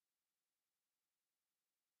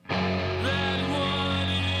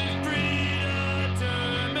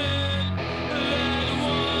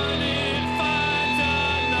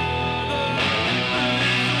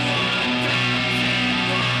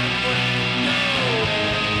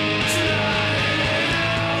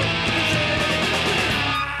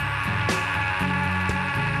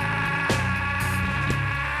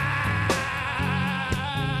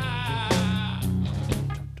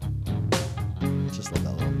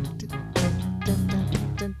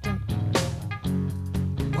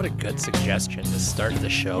What a good suggestion to start the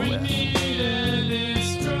show with.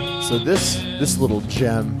 So this little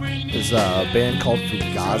gem is a band called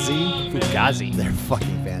Fugazi. Fugazi. They're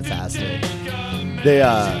fucking fantastic. They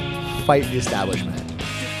fight the establishment.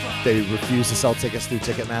 They refuse to sell tickets through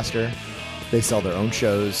Ticketmaster. They sell their own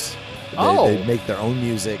shows. They make their own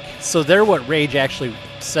music. So they're what Rage actually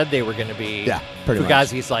said they were going to be. Yeah, pretty much.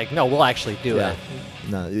 Fugazi's like, no, we'll actually do it.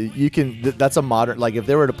 No, you can. That's a modern. Like if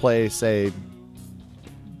they were to play, say,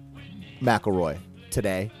 McElroy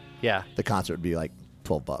today, Yeah. the concert would be like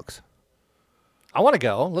 $12. I want to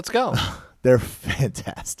go. Let's go. They're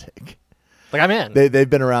fantastic. Like, I'm in. They've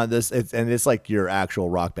been around this, and it's like your actual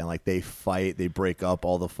rock band. Like they fight, they break up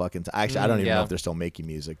all the fucking. Actually, I don't even know if they're still making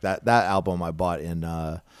music. That album I bought in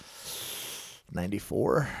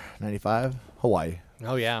 94, 95, Hawaii.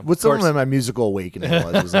 Oh, yeah. What's some of my musical awakening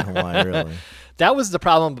was in Hawaii, really. That was the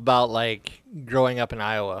problem about, like, growing up in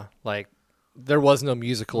Iowa. Like, there was no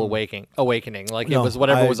musical awakening. Like, it was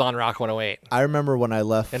whatever was on Rock 108. I remember when I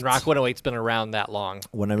left. And Rock 108's been around that long.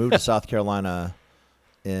 When I moved to South Carolina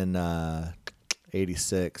in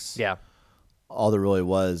 86. Yeah. All there really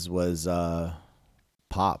was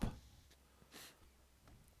pop.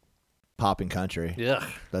 Pop and country. Ugh.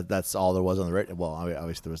 That's all there was on the radio. Well, I mean,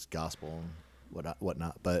 obviously there was gospel and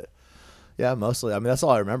whatnot, but yeah, mostly. I mean, that's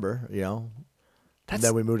all I remember. And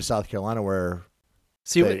then we moved to South Carolina, where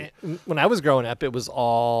when I was growing up, it was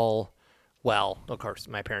all. Well, of course,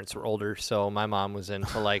 my parents were older, so my mom was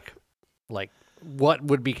into like what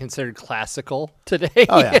would be considered classical today.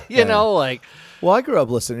 Oh yeah, you know, like. Well, I grew up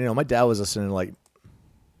listening. My dad was listening to like,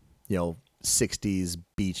 60s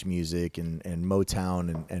beach music and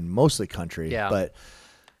Motown and mostly country. Yeah. But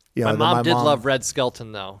my mom did love Red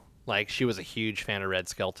Skelton though. Like she was a huge fan of Red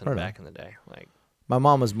Skelton back in the day. Like my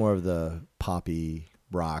mom was more of the poppy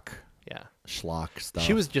rock, schlock stuff.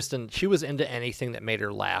 She was into anything that made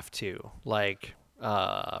her laugh too. Like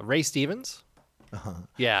Ray Stevens. Uh-huh.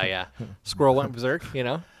 Yeah. Squirrel Went Berserk,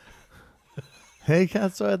 Hey,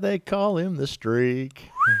 that's why they call him the Streak.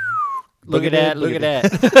 Look at that.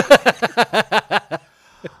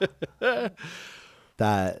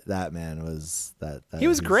 That man was that. He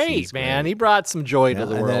was great, man. He brought some joy to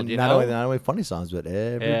the world. Not only funny songs, but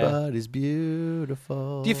everybody's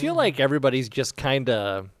beautiful. Do you feel like everybody's just kind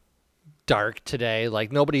of dark today?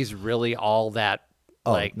 Like nobody's really all that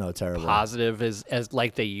terrible positive as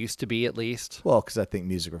like they used to be, at least. Well, because I think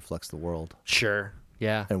music reflects the world. Sure.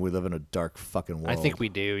 Yeah. And we live in a dark fucking world. I think we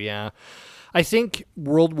do. Yeah. I think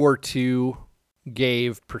World War II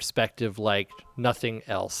gave perspective like nothing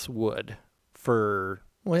else would for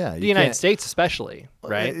the United States especially,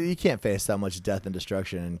 right? You can't face that much death and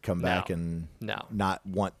destruction and come back and not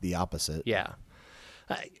want the opposite. Yeah.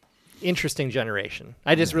 Interesting generation.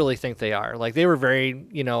 I just really think they are. Like they were very,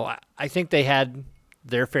 I think they had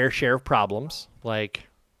their fair share of problems, like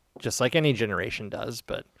just like any generation does.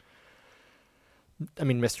 But I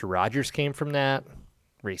mean, Mr. Rogers came from that.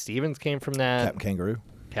 Ray Stevens came from that.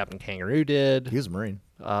 Captain Kangaroo did. He was a Marine.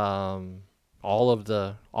 All of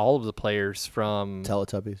the players from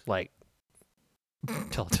Teletubbies. Like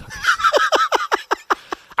Teletubbies.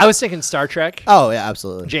 I was thinking Star Trek. Oh yeah,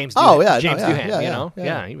 absolutely. James Doohan. Doohan.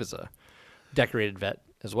 Yeah, he was a decorated vet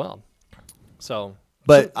as well. So,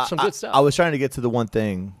 but some good stuff. I was trying to get to the one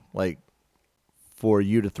thing, like, for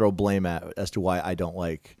you to throw blame at as to why I don't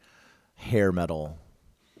like hair metal.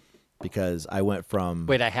 Because I went from...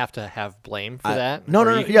 Wait, I have to have blame for that? No.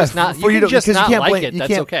 Yes, you can just not like it.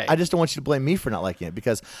 That's okay. I just don't want you to blame me for not liking it.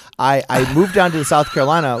 Because I moved down to South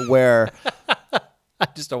Carolina where... I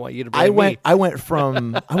just don't want you to blame me. I went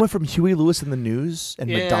from Huey Lewis and the News and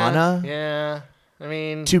Madonna... Yeah, I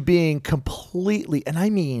mean... to being completely... And I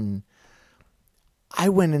mean... I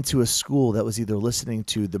went into a school that was either listening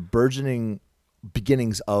to the burgeoning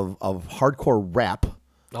beginnings of hardcore rap...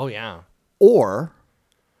 Oh, yeah. Or...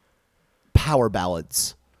 power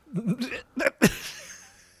ballads.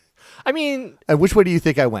 I mean... And which way do you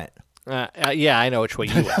think I went? Yeah, I know which way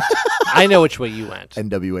you went.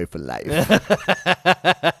 NWA for life.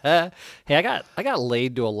 Hey, I got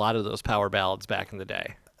laid to a lot of those power ballads back in the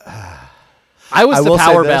day. I was the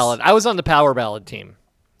power ballad. I was on the power ballad team.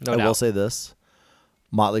 No doubt. I will say this.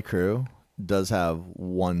 Motley Crue does have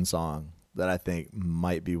one song that I think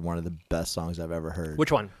might be one of the best songs I've ever heard.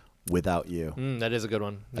 Which one? Without You. That is a good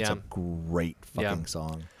one. That's a great fucking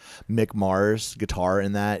song. Mick Mars' guitar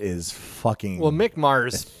in that is fucking Mick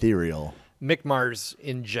Mars ethereal. Mick Mars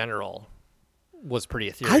in general was pretty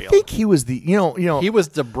ethereal. I think he was the he was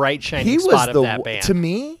the bright shining spot of that band. To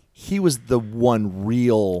me, he was the one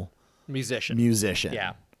real musician.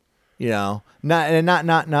 Yeah.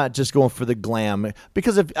 not just going for the glam.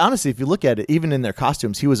 Because honestly, if you look at it, even in their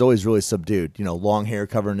costumes, he was always really subdued. Long hair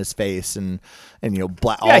covering his face and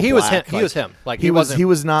black. Yeah, all he black. was him. Like he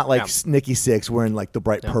was not like yeah. Nikki Sixx wearing like the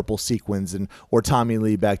bright purple sequins or Tommy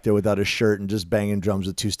Lee back there without his shirt and just banging drums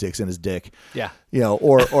with 2 sticks in his dick. Yeah.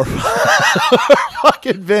 Or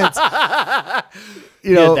fucking Vince.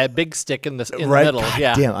 That big stick in the middle. God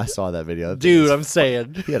yeah. Damn, I saw that video. Dude, I'm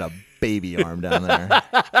saying. He had a baby arm down there.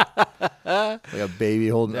 Like a baby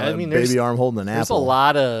holding baby arm holding an apple. There's a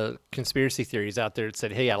lot of conspiracy theories out there that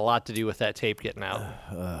said, hey, it had a lot to do with that tape getting out.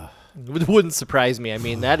 It wouldn't surprise me. I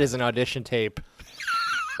mean, that is an audition tape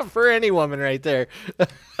for any woman right there.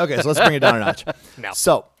 Okay, so let's bring it down a notch. No.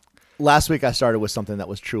 So, last week I started with something that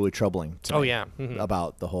was truly troubling to me. Oh, yeah. Mm-hmm.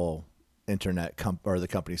 About the whole internet or the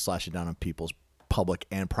company slashing down on people's public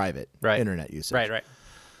and private internet usage. Right.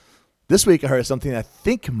 This week I heard something I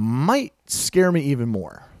think might scare me even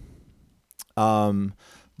more.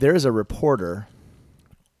 There is a reporter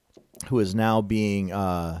who is now being,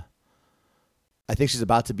 I think she's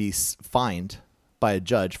about to be fined by a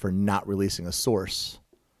judge for not releasing a source.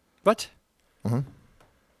 What? Mm-hmm.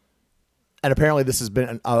 And apparently this has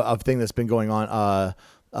been a thing that's been going on.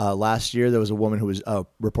 Last year there was a woman who was a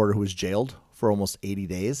reporter who was jailed for almost 80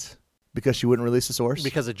 days. Because she wouldn't release a source?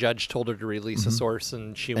 Because a judge told her to release a source,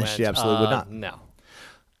 and she went, she absolutely would not. No.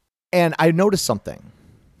 And I noticed something.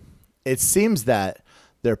 It seems that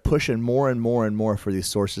they're pushing more and more and more for these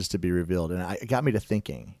sources to be revealed. And it got me to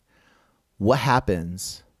thinking, what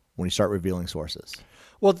happens when you start revealing sources?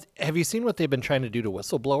 Well, have you seen what they've been trying to do to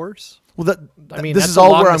whistleblowers? Well, I mean, this that's is all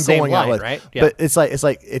along where the I'm same going line, at with. right? Yeah. But it's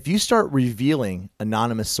like if you start revealing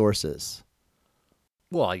anonymous sources,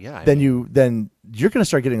 well, yeah. Then you're going to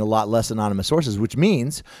start getting a lot less anonymous sources, which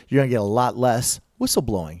means you're going to get a lot less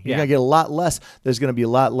whistleblowing. You're going to get a lot less. There's going to be a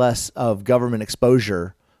lot less of government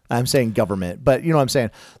exposure. I'm saying government, but you know what I'm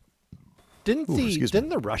saying. Didn't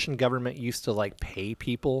the Russian government used to like pay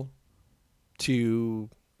people to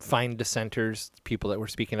find dissenters, people that were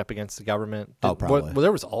speaking up against the government? Probably. Well,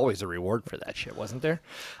 there was always a reward for that shit, wasn't there?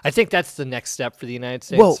 I think that's the next step for the United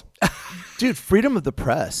States. Well, dude, freedom of the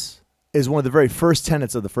press is one of the very first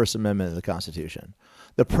tenets of the First Amendment of the Constitution.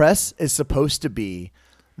 The press is supposed to be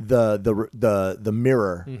the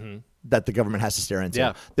mirror that the government has to stare into.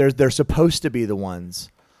 Yeah. They're supposed to be the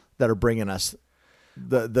ones that are bringing us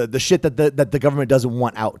the shit that the government doesn't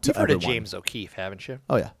want out to You've heard everyone. of James O'Keefe, haven't you?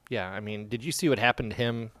 Oh, yeah. Yeah, I mean, did you see what happened to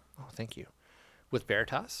him? Oh, thank you. With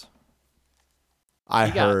Veritas? I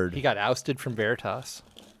heard. He got ousted from Veritas.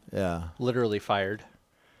 Yeah. Literally fired.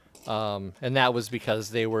 And that was because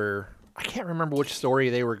they were... I can't remember which story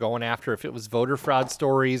they were going after, if it was voter fraud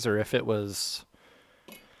stories or if it was...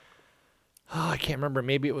 Oh, I can't remember.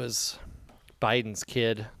 Maybe it was Biden's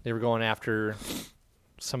kid. They were going after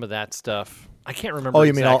some of that stuff. I can't remember. Oh, you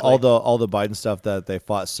exactly. mean all the Biden stuff that they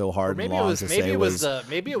fought so hard and long to say was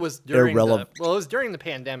maybe it was during irrelevant. it was during the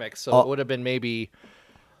pandemic, so it would have been maybe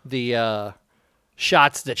the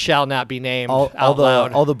shots that shall not be named out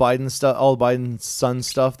loud. All the Biden stuff, all Biden's son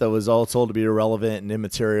stuff that was all told to be irrelevant and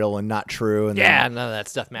immaterial and not true. And none of that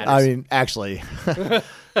stuff matters. I mean, actually,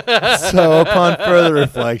 so upon further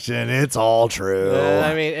reflection, it's all true.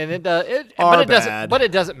 I mean, and but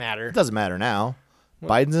it doesn't matter. It doesn't matter now.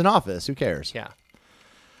 Biden's in office. Who cares? Yeah.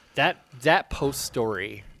 That post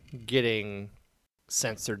story getting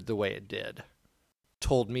censored the way it did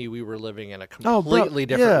told me we were living in a completely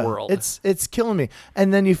different world. It's killing me.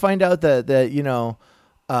 And then you find out that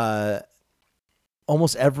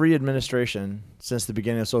almost every administration since the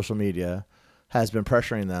beginning of social media has been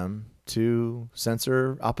pressuring them to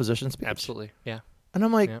censor opposition speech. Absolutely. Yeah. And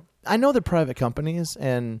I'm like, I know they're private companies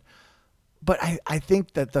but I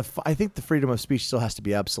think that the freedom of speech still has to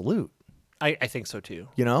be absolute. I think so too.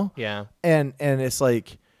 You know? Yeah. And it's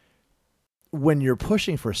like when you're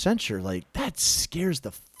pushing for censure, like that scares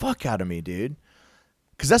the fuck out of me, dude.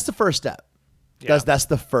 Because that's the first step. Yeah. That's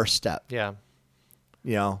the first step. Yeah.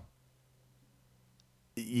 You know,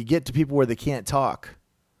 you get to people where they can't talk.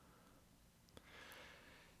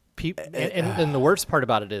 And the worst part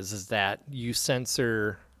about it is that you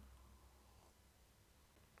censor.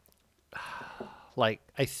 Like,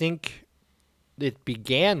 I think it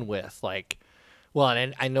began with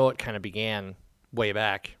and I know it kind of began way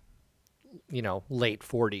back, late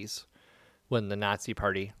 40s when the Nazi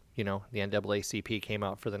Party, the NAACP came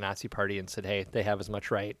out for the Nazi Party and said, hey, they have as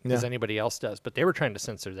much right as anybody else does. But they were trying to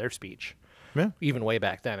censor their speech even way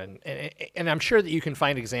back then. And I'm sure that you can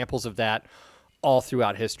find examples of that all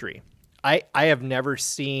throughout history. I have never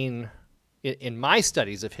seen, in my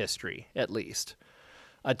studies of history at least,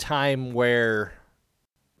 a time where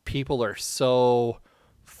people are so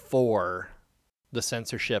before the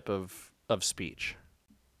censorship of speech,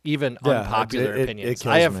 even Yeah, unpopular it opinions.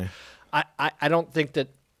 kills me. I don't think that,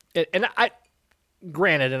 and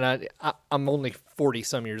granted, and I'm only 40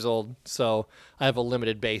 some years old, so I have a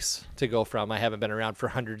limited base to go from. I haven't been around for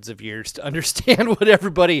hundreds of years to understand what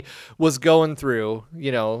everybody was going through,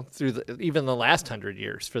 through even the last 100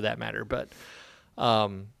 years for that matter. But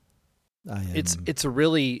it's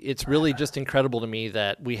really just incredible to me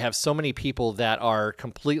that we have so many people that are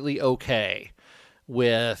completely okay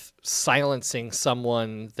with silencing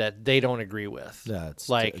someone that they don't agree with. Yeah,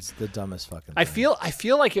 it's the dumbest fucking thing. I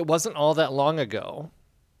feel like it wasn't all that long ago.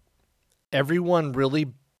 Everyone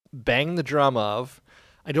really banged the drum of,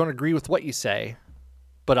 I don't agree with what you say,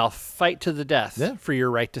 but I'll fight to the death for your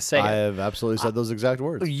right to say it. I have absolutely said those exact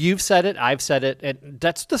words. You've said it, I've said it, and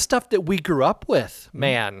that's the stuff that we grew up with,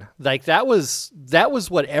 man. Like that was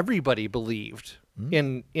what everybody believed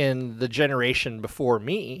in the generation before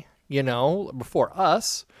me, before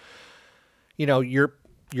us.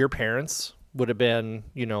 Your parents would have been,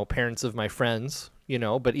 parents of my friends,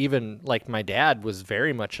 but even like my dad was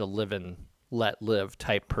very much a live and let live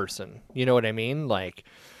type person. You know what I mean? Like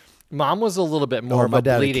mom was a little bit more Or my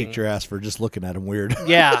dad bleeding. kicked your ass for just looking at him weird.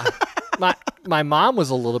 Yeah. My mom was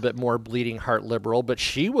a little bit more bleeding heart liberal, but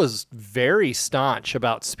she was very staunch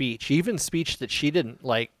about speech, even speech that she didn't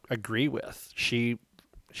like agree with. She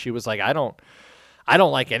was like, I don't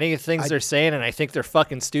like any of the things they're saying, and I think they're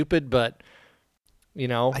fucking stupid, but they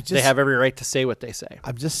have every right to say what they say.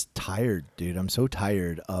 I'm just tired, dude. I'm so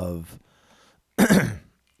tired of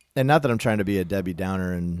and not that I'm trying to be a Debbie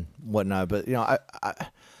Downer and whatnot, but I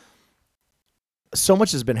so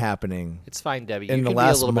much has been happening. It's fine, Debbie. In You the can be a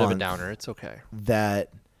last little bit of a month, downer. It's okay. that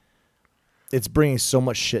it's bringing so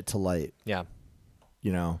much shit to light. Yeah.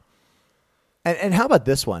 And how about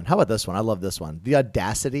this one? I love this one. The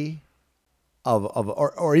audacity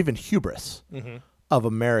or even hubris of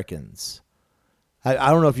Americans.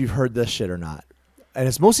 I don't know if you've heard this shit or not. And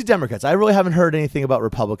it's mostly Democrats. I really haven't heard anything about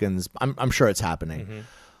Republicans. I'm sure it's happening.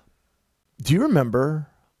 Do you remember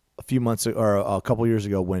a few months or a couple years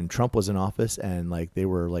ago when Trump was in office and like they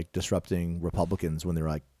were like disrupting Republicans when they were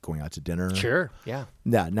like going out to dinner? Sure. Yeah.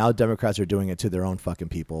 Yeah. Now Democrats are doing it to their own fucking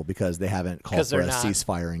people because they haven't called for a not.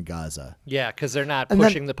 ceasefire in Gaza. Yeah, because they're not And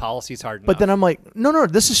pushing the policies hard enough. But then I'm like, no,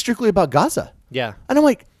 this is strictly about Gaza. Yeah. And I'm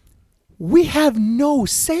like, we have no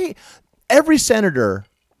say. Every senator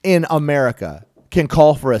in America can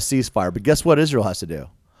call for a ceasefire, but guess what Israel has to do?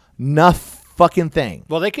 Nothing fucking thing.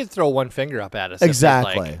 Well, they could throw one finger up at us. if they'd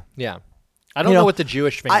Exactly. like. Yeah. I don't know what the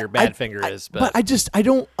Jewish finger, bad finger is, but I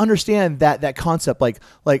don't understand that concept. Like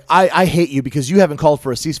I hate you because you haven't called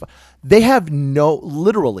for a ceasefire. They have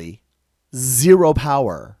literally zero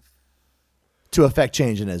power to affect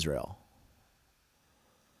change in Israel.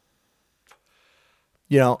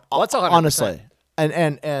 Well, that's 100%. Honestly,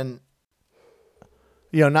 and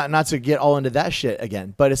not to get all into that shit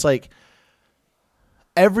again, but it's like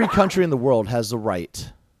every country in the world has the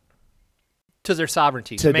right to their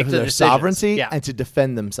sovereignty, to make the their decisions. sovereignty Yeah. and to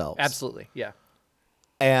defend themselves. Absolutely. Yeah.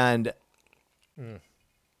 And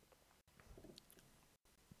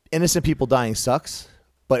innocent people dying sucks,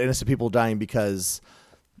 but innocent people dying because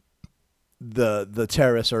the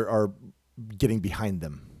terrorists are getting behind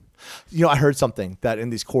them. I heard something that in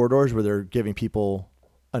these corridors where they're giving people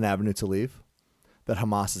an avenue to leave, that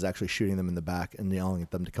Hamas is actually shooting them in the back and yelling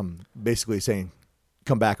at them to come, basically saying,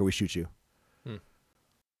 come back or we shoot you.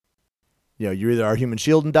 You either are human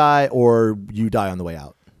shield and die or you die on the way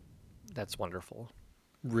out. That's wonderful.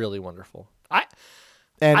 Really wonderful. I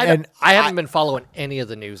haven't been following any of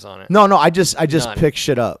the news on it. No, I just None. pick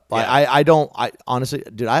shit up. Yeah. I don't honestly,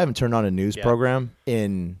 dude, I haven't turned on a news program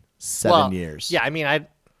in 7 years. Yeah, I mean, I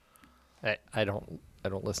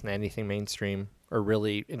don't listen to anything mainstream or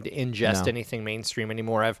really ingest anything mainstream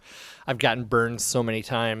anymore. I've gotten burned so many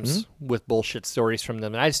times with bullshit stories from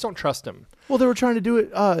them, and I just don't trust them. Well, they were trying to do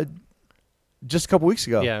it just a couple weeks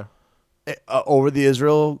ago. Yeah. Over the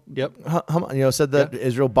Israel. Yep. Said that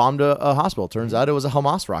Israel bombed a hospital. Turns out it was a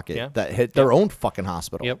Hamas rocket that hit their own fucking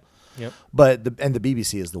hospital. Yep. But the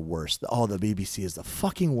BBC is the worst. Oh, the BBC is the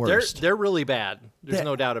fucking worst. They're really bad. There's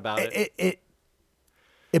no doubt about it.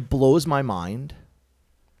 It blows my mind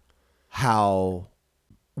how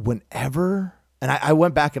whenever, and I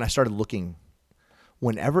went back and I started looking,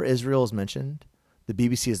 whenever Israel is mentioned, the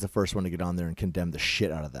BBC is the first one to get on there and condemn the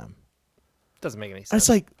shit out of them. Doesn't make any sense. And it's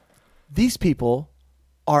like, these people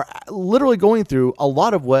are literally going through a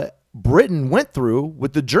lot of what Britain went through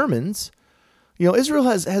with the Germans. Israel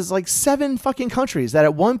has like 7 fucking countries that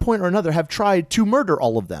at one point or another have tried to murder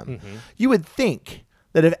all of them. You would think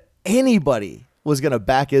that if anybody was going to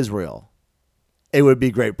back Israel it would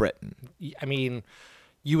be Great Britain. I mean,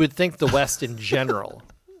 you would think the West in general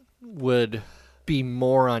would be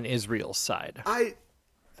more on Israel's side.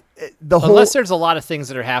 Unless there's a lot of things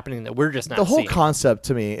that are happening that we're just not the whole seeing. concept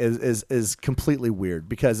to me is completely weird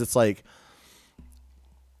because it's like,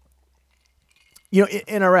 you know,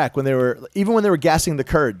 in Iraq when they were gassing the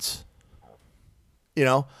Kurds, you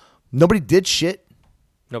know, nobody did shit.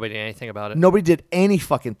 Nobody did anything about it. Nobody did any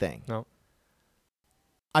fucking thing. No.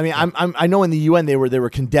 I mean, I know in the UN they were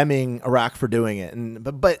condemning Iraq for doing it,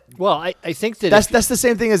 but Well, I think that that's the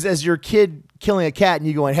same thing as your kid killing a cat and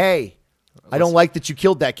you going, hey, I don't like that you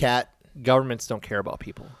killed that cat. governments don't care about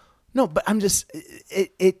people. No, but I'm just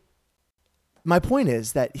it. My point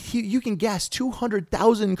is that you can gas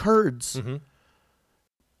 200,000 Kurds, And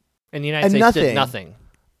the United States did nothing.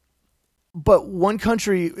 but one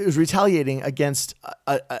country is retaliating against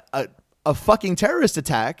a fucking terrorist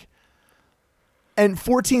attack, and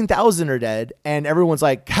 14,000 are dead, and everyone's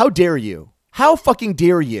like, "How dare you? How fucking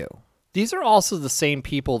dare you?" These are also the same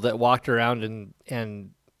people that walked around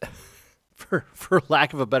and for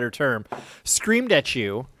lack of a better term, screamed at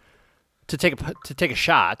you to take a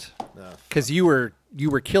shot because you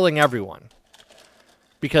were killing everyone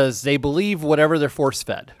because they believe whatever they're force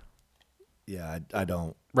fed, Yeah, I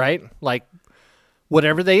don't. right? Like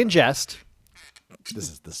whatever they ingest.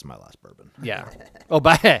 This is my last bourbon. Yeah. Oh,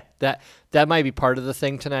 but that might be part of the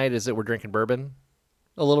thing tonight is that we're drinking bourbon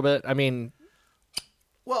a little bit. I mean,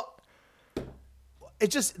 Well, it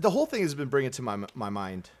just the whole thing has been bringing to my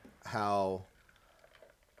mind how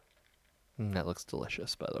that looks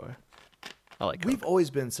delicious, by the way. I like we've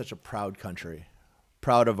always been such a proud country,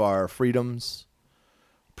 proud of our freedoms,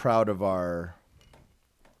 proud of our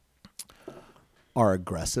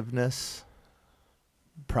aggressiveness,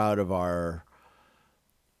 proud of our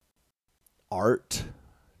art,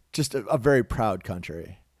 just a very proud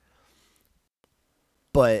country.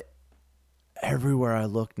 But everywhere I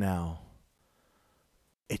look now,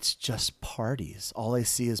 it's just parties. All I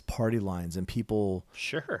see is party lines and people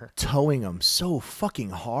Sure. towing them so fucking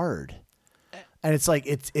hard. And it's like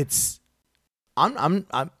I'm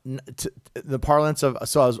the parlance of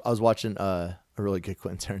so I was watching a really good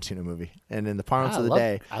Quentin Tarantino movie, and in the parlance of the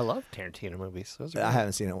day, I love Tarantino movies. Those are I great.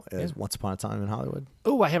 haven't seen it. It's Once Upon a Time in Hollywood.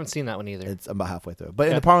 Oh, I haven't seen that one either. It's about halfway through, but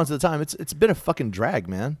in Yeah. the parlance of the time, it's been a fucking drag,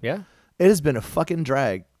 man. Yeah. It has been a fucking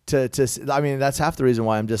drag to. I mean, that's half the reason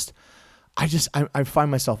why I find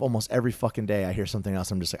myself almost every fucking day I hear something else.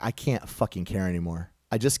 I'm just like, I can't fucking care anymore.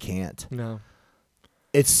 I just can't. No.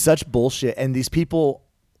 It's such bullshit, and these people,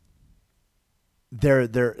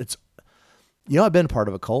 it's, you know, I've been part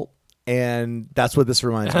of a cult, and that's what this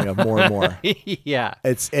reminds me of more and more. Yeah.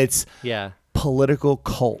 It's Yeah. political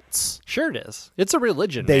cults. Sure it is. It's a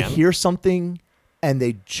religion, They man. hear something, and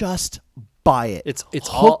they just buy it. It's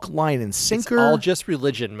hook, all- line, and sinker. It's all just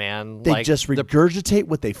religion, man. They like just the regurgitate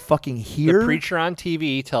what they fucking hear. preacher on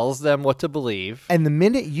TV tells them what to believe. And the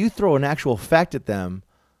minute you throw an actual fact at them,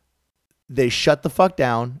 they shut the fuck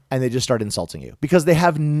down and they just start insulting you because they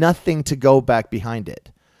have nothing to go back behind it.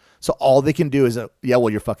 So all they can do is, yeah, well,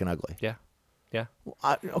 you're fucking ugly. Yeah. Yeah.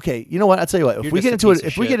 Okay, you know what? I'll tell you what. If You're we just get a into piece it, of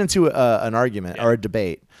if we shit. get into an argument Yeah. or a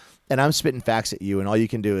debate, and I'm spitting facts at you, and all you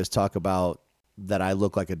can do is talk about that I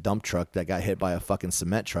look like a dump truck that got hit by a fucking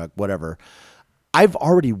cement truck, whatever. I've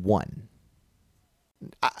already won.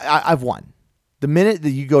 I've won. The minute that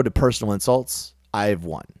you go to personal insults, I've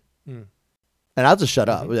won. And I'll just shut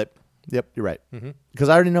up. Like, yep, you're right. Because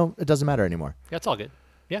I already know it doesn't matter anymore. That's all good.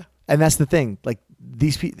 Yeah. And that's the thing. Like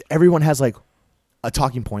these people, everyone has like a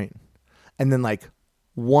talking point, and then like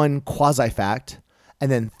one quasi fact, and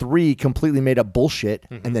then three completely made up bullshit,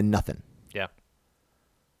 and then nothing. Yeah.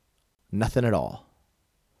 Nothing at all.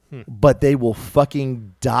 But they will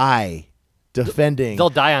fucking die defending They'll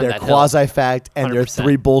die on their that hill. quasi fact and their 100%.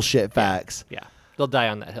 three bullshit facts Yeah. They'll die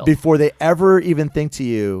on that hill. before they ever even think to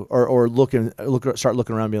you or start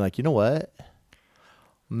looking around and being like, you know what?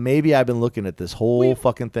 Maybe I've been looking at this whole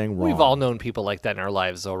fucking thing wrong. We've all known people like that in our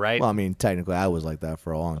lives, though, right? Well, I mean, technically, I was like that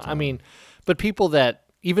for a long time. I mean, but people that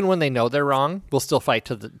even when they know they're wrong, will still fight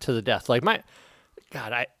to the death. Like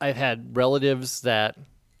I've had relatives that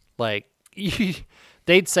like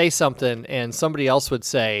they'd say something and somebody else would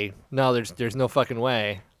say, "No, there's no fucking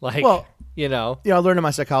way." Like, Well, you know, I learned in my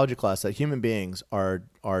psychology class that human beings are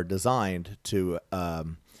designed to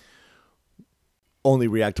only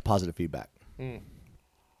react to positive feedback.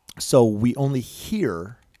 So we only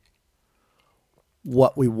hear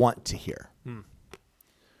what we want to hear.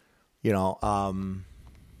 You know,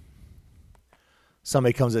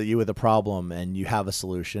 somebody comes at you with a problem and you have a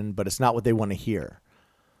solution, but it's not what they want to hear.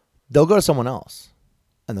 They'll go to someone else,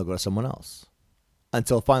 and they'll go to someone else,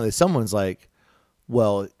 until finally someone's like,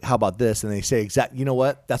 well, how about this? And they say you know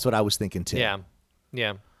what? That's what I was thinking too. Yeah.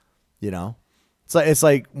 Yeah. You know, it's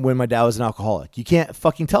like when my dad was an alcoholic. You can't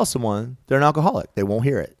fucking tell someone they're an alcoholic. They won't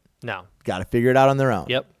hear it. No. Got to figure it out on their own.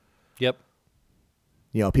 Yep. Yep.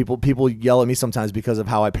 You know, people yell at me sometimes because of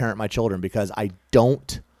how I parent my children, because I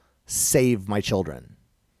don't save my children.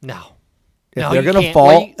 No. If No, they're you gonna can't. fall,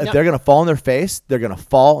 Well, you- if no. they're gonna fall on their face, they're gonna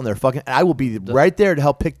fall on their fucking. I will be right there to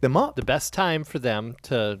help pick them up. The best time for them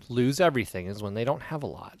to lose everything is when they don't have a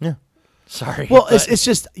lot. Yeah. Sorry. Well, but- it's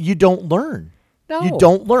just you don't learn. No. You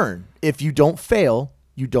don't learn. If you don't fail,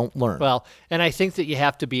 you don't learn. Well, and I think that you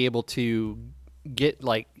have to be able to get,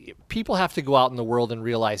 like, people have to go out in the world and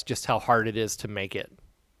realize just how hard it is to make it,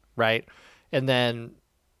 right? And then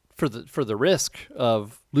for the risk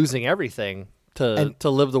of losing everything to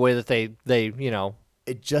live the way that they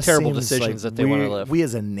it just terrible seems decisions like that they wanna live. We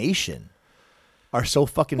as a nation are so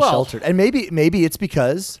fucking Well- sheltered, and maybe it's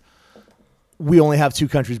because we only have 2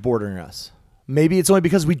 countries bordering us. Maybe it's only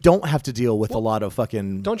because we don't have to deal with a lot of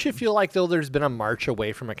fucking. Don't you feel like, though, there's been a march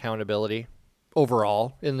away from accountability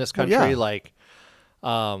overall in this country? yeah. Like,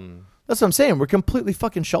 That's what I'm saying. We're completely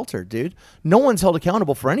fucking sheltered, dude. No one's held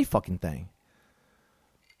accountable for any fucking thing.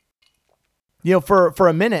 You know, for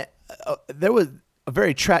a minute, there was a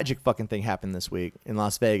very tragic fucking thing happened this week in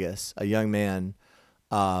Las Vegas. A young man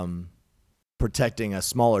protecting a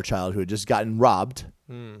smaller child who had just gotten robbed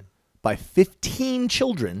by 15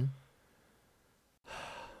 children,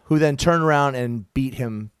 who then turned around and beat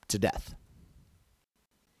him to death.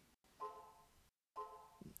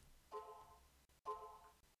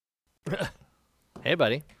 hey,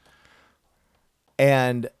 buddy.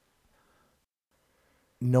 And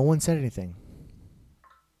no one said anything.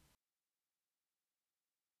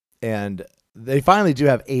 And they finally do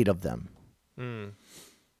have 8 of them. Mm.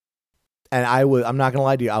 And I'm not going to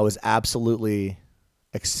lie to you, I was absolutely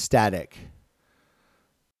ecstatic.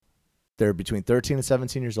 They're between 13 and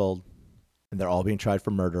 17 years old, and they're all being tried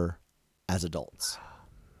for murder as adults.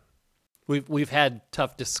 We've had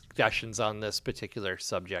tough discussions on this particular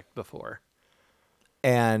subject before.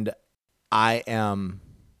 And I am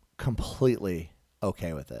completely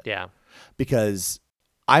okay with it. Yeah. Because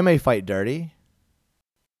I may fight dirty,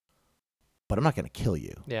 but I'm not going to kill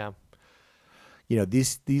you. Yeah. You know,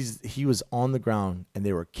 he was on the ground and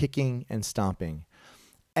they were kicking and stomping.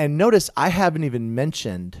 And notice I haven't even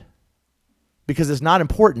mentioned, because it's not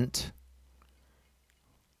important,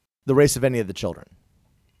 the race of any of the children.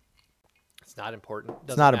 It's not important.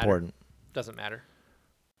 It's not important. Doesn't matter.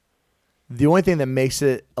 The only thing that makes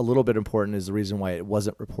it a little bit important is the reason why it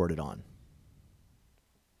wasn't reported on.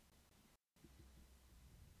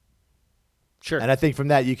 Sure. And I think from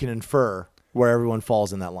that you can infer where everyone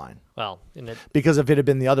falls in that line. Well, Because if it had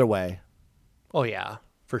been the other way. oh yeah,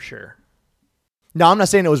 for sure. No, I'm not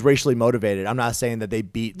saying it was racially motivated. I'm not saying that they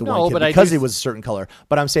beat the No, one kid but I because do he was a certain color.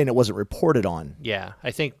 But I'm saying it wasn't reported on. Yeah,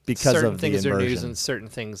 I think Because certain of the things are news inversion. and certain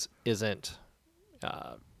things isn't,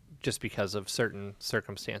 just because of certain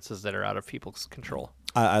circumstances that are out of people's control.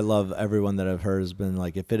 I love everyone that I've heard has been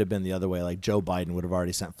like, if it had been the other way, like Joe Biden would have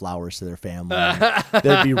already sent flowers to their family.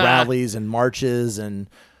 There'd be rallies and marches and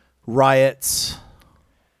riots.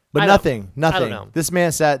 But I don't- nothing. I don't know. This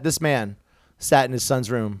man sat in his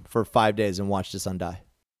son's room for 5 days and watched his son die.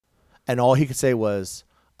 And all he could say was,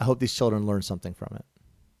 I hope these children learn something from it.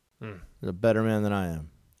 He's a better man than I am.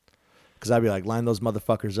 Because I'd be like, line those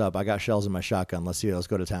motherfuckers up. I got shells in my shotgun. Let's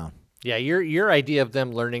go to town. Yeah, your idea of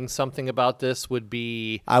them learning something about this would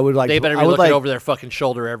be I would like. they better I be would looking like, over their fucking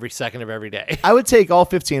shoulder every second of every day. I would take all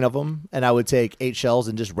 15 of them, and I would take 8 shells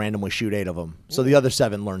and just randomly shoot 8 of them. So the other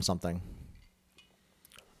 7 learn something.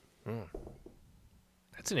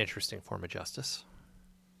 That's an interesting form of justice.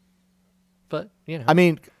 But, I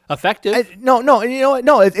mean, effective. no, and you know what?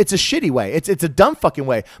 No, it's a shitty way. It's a dumb fucking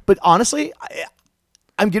way. But honestly,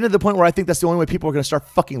 I'm getting to the point where I think that's the only way people are going to start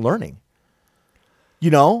fucking learning. You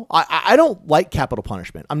know, I don't like capital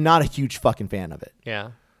punishment. I'm not a huge fucking fan of it.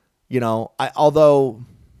 Yeah. You know, although,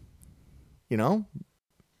 you know,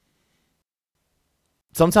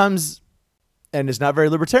 sometimes, and it's not very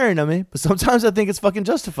libertarian of me, but sometimes I think it's fucking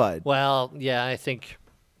justified. Well, yeah, I think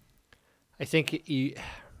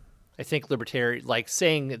libertarian, like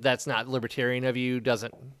saying that's not libertarian of you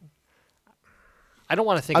doesn't. I don't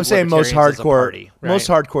want to think. I'm of saying most libertarians as a hardcore, party, right? most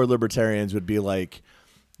hardcore libertarians would be like,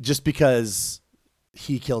 just because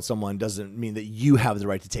he killed someone doesn't mean that you have the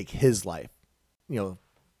right to take his life. You know,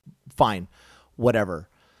 fine, whatever.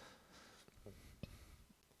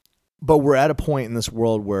 But we're at a point in this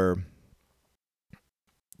world where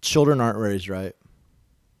children aren't raised right.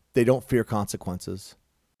 They don't fear consequences.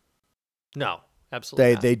 No,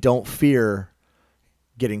 absolutely. They don't fear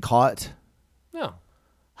getting caught. No.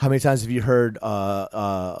 How many times have you heard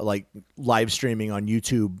like live streaming on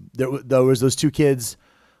YouTube? There was those two kids,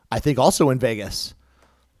 I think also in Vegas,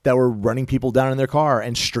 that were running people down in their car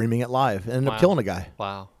and streaming it live and ended up killing a guy.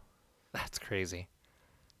 Wow. That's crazy.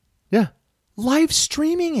 Yeah. Live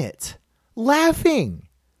streaming it. Laughing.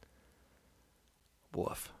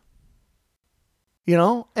 Woof. You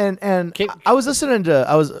know? And I was listening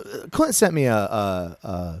to Clint sent me I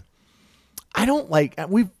don't like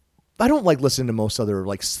listening to most other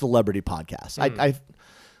like celebrity podcasts. I've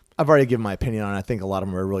already given my opinion on it. I think a lot of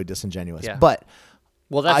them are really disingenuous. Yeah. But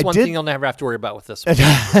well, that's one thing you'll never have to worry about with this one.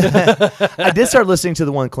 I did start listening to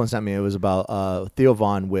the one Clint sent me. It was about Theo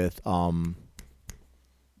Vaughn with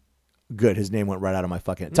good. His name went right out of my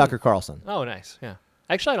fucking Tucker Carlson. Oh, nice. Yeah.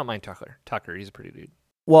 Actually, I don't mind Tucker. Tucker, he's a pretty dude.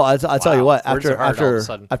 Well, I'll tell you what. Words are hard all of a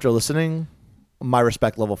sudden. After listening, my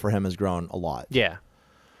respect level for him has grown a lot. Yeah.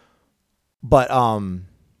 But I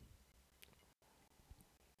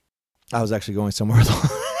was actually going somewhere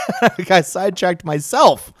else. I sidetracked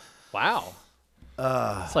myself. Wow.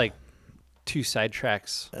 It's like 2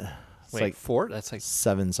 sidetracks. Wait, like 4? That's like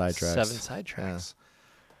 7 sidetracks. 7 sidetracks. Yeah.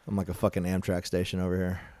 I'm like a fucking Amtrak station over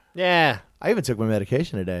here. Yeah. I even took my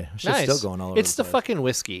medication today. Shit's Nice. still going all over It's the place. fucking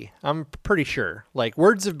whiskey. I'm pretty sure. Like,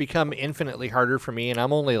 words have become infinitely harder for me, and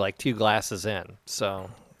I'm only like 2 glasses in. So,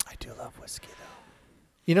 I do love whiskey though.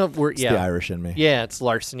 you know, It's the Irish in me. Yeah, it's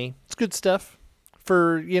larceny. It's good stuff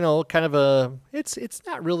for, kind of a, it's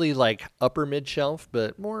not really like upper mid shelf,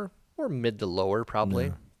 but more mid to lower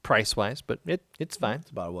probably price wise, but it's fine. It's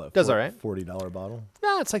about what? Does all right. $40 bottle.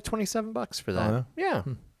 No, it's like $27 for that. Oh, yeah.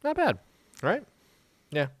 Not bad. Right?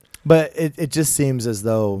 Yeah. But it just seems as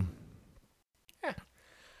though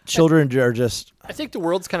children are just, I think the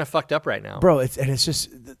world's kind of fucked up right now. bro. It's just,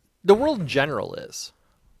 The world in general is.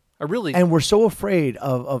 and we're so afraid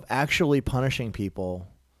of actually punishing people,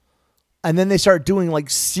 and then they start doing like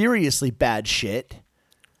seriously bad shit.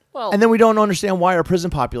 well, And then we don't understand why our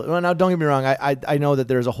prison population. Well, now, don't get me wrong. I know that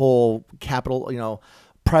there's a whole capital,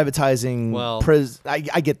 privatizing prison.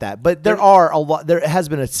 I get that, but there are a lot. There has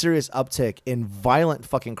been a serious uptick in violent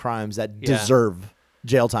fucking crimes that deserve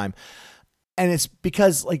jail time, and it's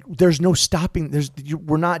because like there's no stopping.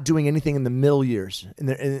 We're not doing anything in the middle years,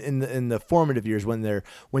 in the formative years when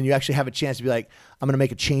you actually have a chance to be like, I'm gonna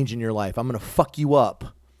make a change in your life. I'm gonna fuck you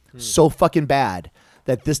up so fucking bad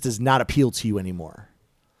that this does not appeal to you anymore.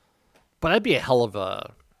 but that'd be a hell of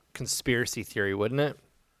a conspiracy theory, wouldn't it?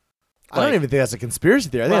 I don't even think that's a conspiracy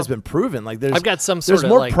theory. I think it's been proven. Like I've got some there's sort of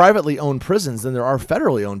more like, privately owned prisons than there are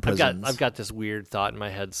federally owned prisons. I've got this weird thought in my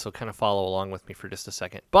head, so kind of follow along with me for just a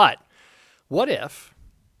second. But what if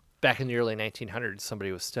back in the early 1900s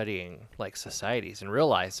somebody was studying like societies and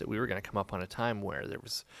realized that we were going to come up on a time where there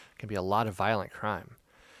was going to be a lot of violent crime.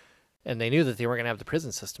 And they knew that they weren't going to have the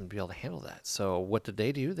prison system to be able to handle that. So what did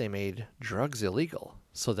they do? They made drugs illegal.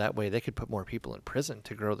 So that way they could put more people in prison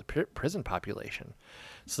to grow the prison population.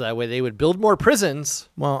 So that way they would build more prisons.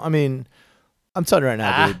 Well, I mean, I'm telling you right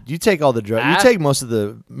now, dude. You take all the drugs. You take most of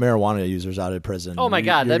the marijuana users out of prison. Oh my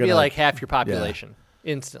God, that'd be like half your population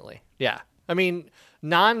instantly. Yeah, I mean,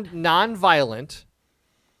 non-violent,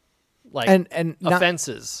 like and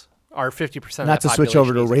offenses are 50%. Not to switch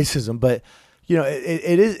over to racism, but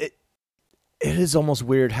it is almost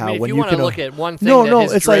weird how I mean, when if you want to can look at one thing that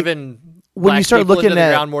has it's like driven when you start people looking into the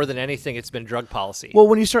at ground more than anything, it's been drug policy. Well,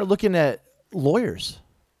 when you start looking at lawyers.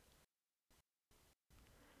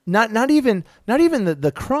 Not even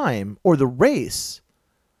the crime or the race,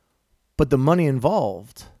 but the money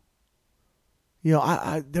involved.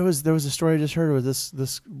 There was a story I just heard where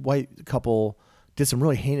this white couple did some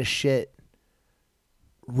really heinous shit.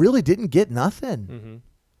 Really didn't get nothing. Mm-hmm.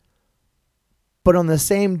 But on the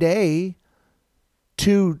same day,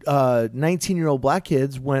 2 19-year-old black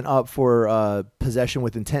kids went up for possession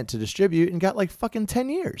with intent to distribute and got like fucking 10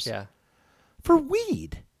 years. Yeah. For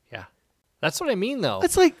weed. Yeah. That's what I mean, though.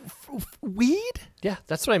 It's like weed? Yeah,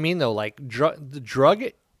 that's what I mean, though. Like the drug.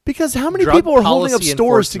 Because how many Drug people are holding up policy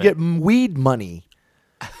stores to get enforcement. weed money?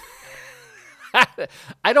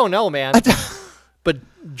 I don't know, man. But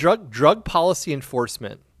drug policy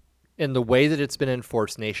enforcement and the way that it's been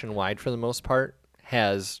enforced nationwide for the most part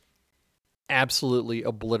has absolutely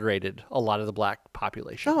obliterated a lot of the black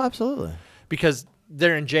population. Oh, absolutely. Because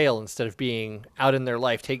they're in jail instead of being out in their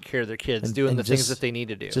life, taking care of their kids, doing the things that they need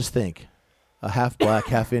to do. Just think, a half black,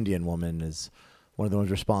 half Indian woman is one of the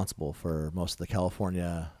ones responsible for most of the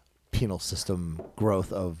California penal system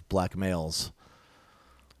growth of black males.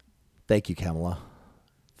 Thank you, Kamala.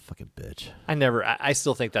 Fucking bitch. I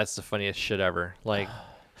still think that's the funniest shit ever. Like,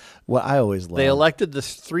 Well, I always love. they elected the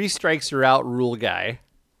 3 strikes you're out rule guy,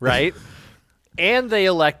 right? And they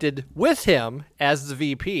elected with him as the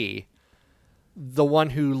VP, the one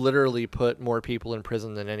who literally put more people in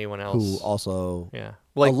prison than anyone else. Who also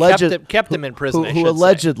kept him in prison. Who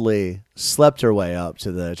allegedly slept her way up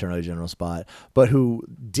to the Attorney General spot, but who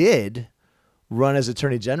did run as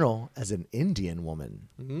Attorney General as an Indian woman,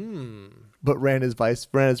 but ran as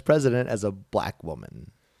president as a black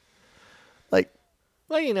woman. Like,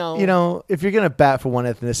 well, you know, if you're gonna bat for one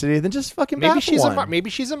ethnicity, then just fucking bat for one. Maybe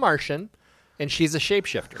she's a Martian, and she's a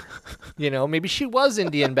shapeshifter. Maybe she was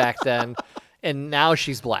Indian back then, and now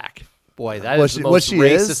she's black. Boy, that is the most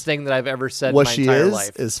racist thing that I've ever said in my entire life.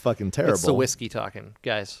 What she is fucking terrible. It's the whiskey talking,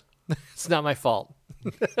 guys. It's not my fault.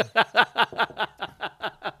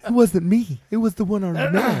 It wasn't me. It was the one on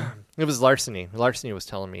the man. It was larceny. Larceny was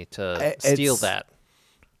telling me to steal that.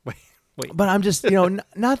 Wait. But I'm just,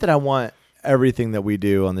 not that I want everything that we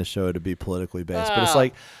do on this show to be politically based, but it's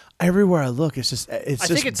like everywhere I look, it's just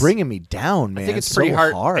bringing me down, man. I think it's pretty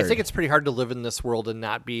hard. I think it's pretty hard to live in this world and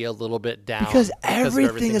not be a little bit down because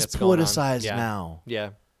everything is politicized now.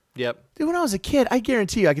 Yeah. Yep. Dude, when I was a kid, I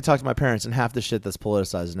guarantee you I could talk to my parents and half the shit that's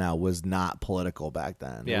politicized now was not political back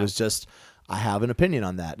then. Yeah. It was just, I have an opinion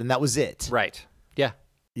on that, and that was it. Right. Yeah.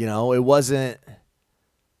 It wasn't.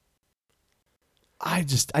 I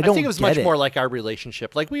don't think it was much more like our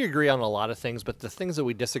relationship. Like, we agree on a lot of things, but the things that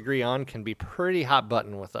we disagree on can be pretty hot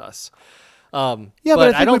button with us. But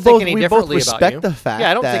I don't think any differently about you. The fact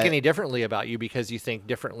I don't think any differently about you because you think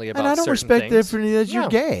differently about certain things. And I don't respect differently that you're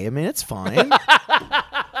gay. I mean, it's fine.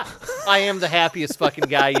 I am the happiest fucking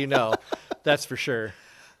guy you know. That's for sure.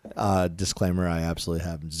 Disclaimer, I absolutely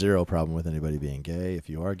have zero problem with anybody being gay. If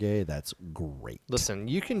you are gay, that's great. Listen,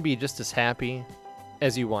 you can be just as happy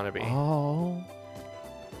as you want to be. Oh.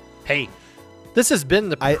 Hey, this has been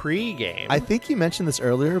the pregame. I think you mentioned this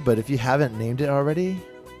earlier, but if you haven't named it already,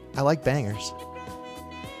 I like bangers.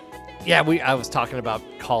 Yeah, I was talking about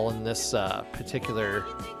calling this particular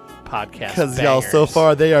podcast because y'all, so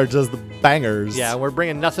far they are just the bangers. Yeah, we're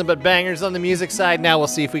bringing nothing but bangers on the music side. Now we'll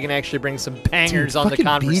see if we can actually bring some bangers on the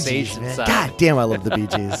conversation side. God damn, I love the Bee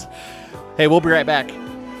Gees. Hey, we'll be right back.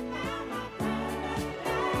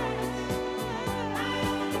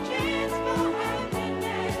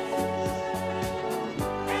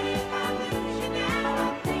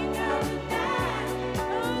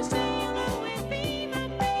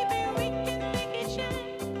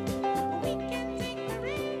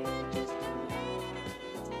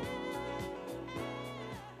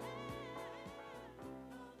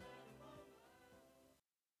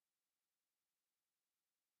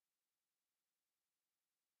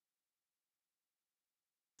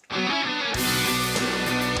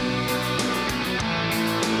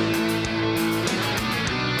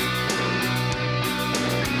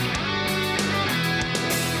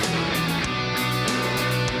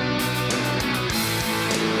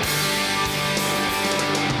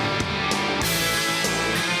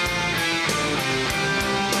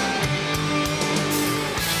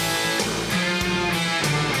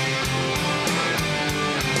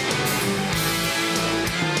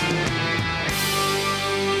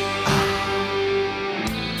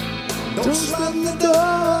 Don't slam the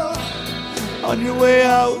door on your way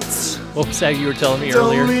out. What was that you were telling me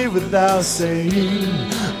earlier? Don't leave without saying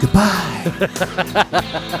goodbye.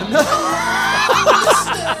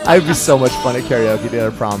 I'd be so much fun at karaoke,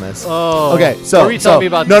 dude, I promise. Oh. Okay, so. What were you telling me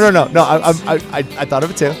about No. I thought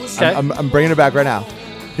of it too. Okay. I'm bringing it back right now.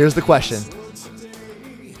 Here's the question.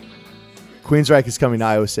 Queensryche is coming to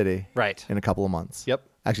Iowa City. Right. In a couple of months. Yep.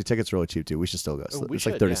 Actually, tickets are really cheap too. We should still go. It's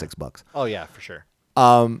like $36. Oh yeah, for sure.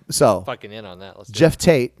 So fucking in on that. Let's do Jeff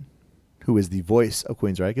Tate, who is the voice of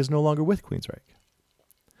Queensryche, is no longer with Queensryche.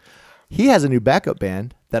 He has a new backup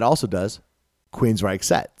band that also does Queensryche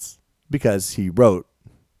sets because he wrote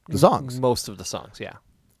the songs. Most of the songs, yeah.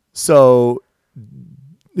 So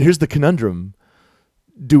here's the conundrum.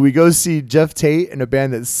 Do we go see Jeff Tate in a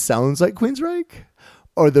band that sounds like Queensryche,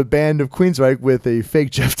 or the band of Queensryche with a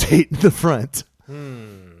fake Jeff Tate in the front?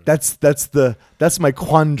 That's my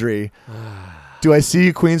quandary. Do I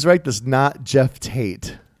see Queensryche that's not Jeff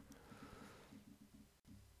Tate?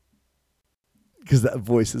 Because that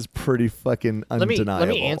voice is pretty fucking undeniable. Let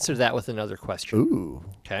me answer that with another question. Ooh.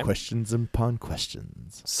 Okay. Questions upon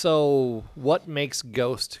questions. So, what makes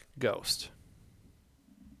Ghost Ghost?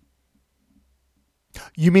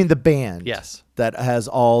 You mean the band? Yes. That has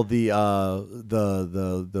all the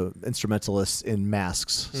instrumentalists in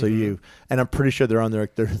masks. So and I'm pretty sure they're on their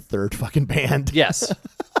third fucking band. Yes.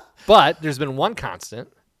 But there's been one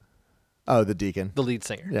constant. Oh, the Deacon. The lead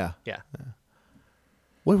singer. Yeah. Yeah.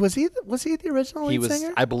 Wait, was he the original He lead was,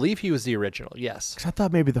 singer? I believe he was the original. Yes. 'Cause I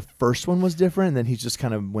thought maybe the first one was different, and then he just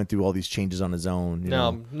kind of went through all these changes on his own. You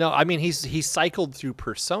know? No. I mean, he cycled through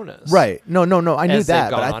personas. Right. No. I knew as they've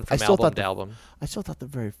that, gone but on I from still album thought to album. I still thought the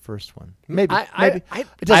very first one. Maybe. I It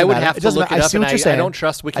doesn't would matter. have It to doesn't look matter. it I up, see and what you're I saying. don't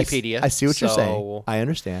trust Wikipedia. I see what you're saying. so I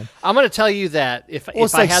understand. I'm going to tell you that if Well,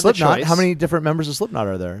 it's I like had Slipknot. the choice, How many different members of Slipknot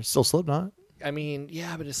are there? Still Slipknot. I mean,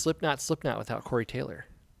 yeah, but it's Slipknot without Corey Taylor.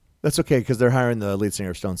 That's okay because they're hiring the lead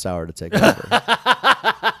singer of Stone Sour to take over.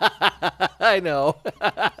 I know.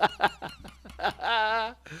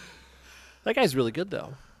 That guy's really good,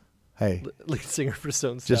 though. Hey, Lead singer for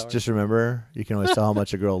Stone Sour. just remember, you can always tell how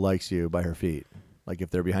much a girl likes you by her feet. Like if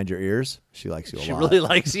they're behind your ears, she likes you a She lot. really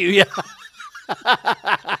likes you, yeah.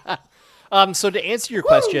 So to answer your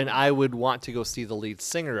question, I would want to go see the lead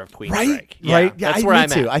singer of Queensryche. Right? Yeah, Right? Yeah, that's I, where me I'm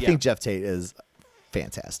too. at. I yeah. think Jeff Tate is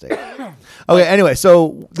fantastic. Okay, anyway,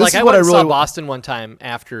 so this Like is I what went I and really saw Boston one time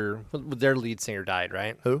after their lead singer died,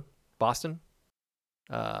 right? Who? Boston?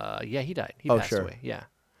 Yeah, he died. He Oh, passed sure. away. Yeah.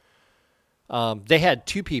 They had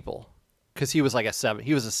two people because he was like a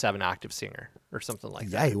 7-octave singer or something like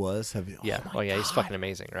Yeah, that. he was. Have you? Yeah. Oh, Oh, yeah, he's fucking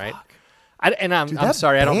amazing, right? Fuck. I'm Dude, I'm that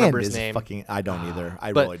sorry, I don't remember band his is name. Fucking, I don't either.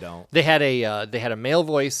 I But really don't. They had a male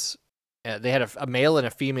voice. They had a male and a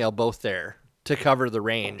female both there to cover the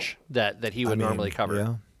range that he would normally cover.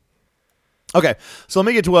 Yeah. Okay, so let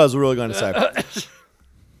me get to what I was really going to say.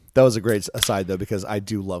 That was a great aside though, because I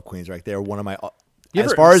do love Queensryche. They're one of my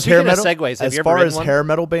as far as hair metal segues, have as you ever far ridden as one? hair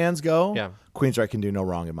metal bands go. Yeah. Queensryche can do no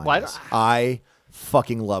wrong in my Well, eyes. I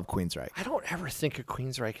fucking love Queensryche. I don't ever think of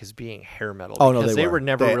Queensryche as being hair metal. Oh no, because they were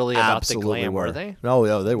never They really about the absolutely glam, were they?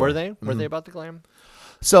 No, they were. Were they? Were they about the glam?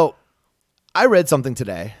 So, I read something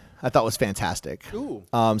today I thought was fantastic. Ooh.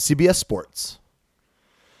 CBS Sports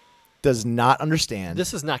does not understand.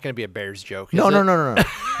 This is not going to be a Bears joke. No. is it?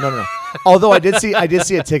 No. Although I did see a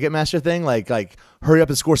Ticketmaster thing like hurry up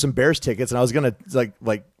and score some Bears tickets, and I was gonna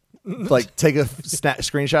like take a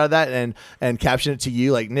screenshot of that and caption it to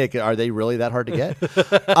you like, Nick, are they really that hard to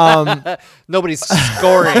get? Nobody's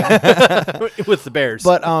scoring with the Bears.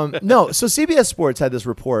 But no. So CBS Sports had this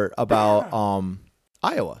report about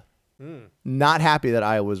Iowa. Not happy that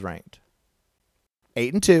Iowa was ranked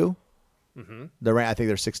 8-2. Mm-hmm. They're ranked, I think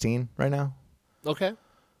they're 16 right now. Okay.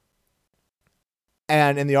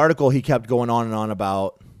 And in the article, he kept going on and on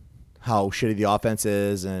about how shitty the offense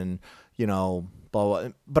is and, blah, blah.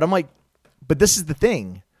 But I'm like, but this is the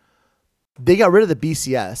thing. They got rid of the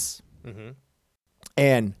BCS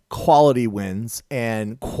and quality wins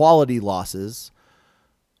and quality losses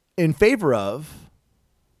in favor of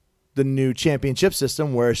the new championship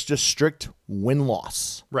system where it's just strict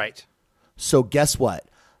win-loss. Right. So guess what?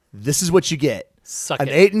 This is what you get. Suck An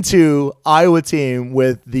it. 8-2 Iowa team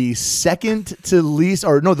with the the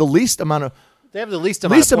least amount of They have the least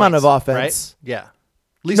amount of offense. right? Yeah.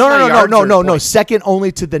 Least No, amount of yards or no. points. Second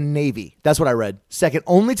only to the Navy. That's what I read. Second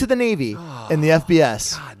only to the Navy in the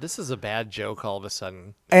FBS. God, this is a bad joke all of a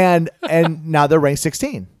sudden. And now they're ranked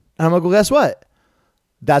 16. And I'm like, well, guess what?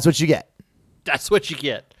 That's what you get. That's what you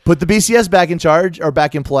get. Put the BCS back in charge or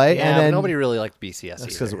back in play, Yeah, and but then nobody really liked BCS that's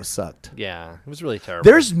either. because it was sucked. Yeah, it was really terrible.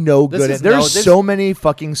 There's no This good. is There's no- so many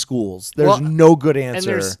fucking schools. There's Well, no good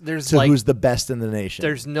answer there's to like- who's the best in the nation.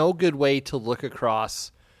 There's no good way to look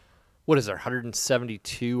across. What is there?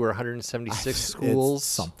 172 or 176 It's schools,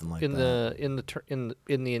 something like in that.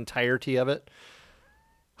 in the entirety of it.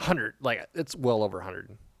 100, like it's well over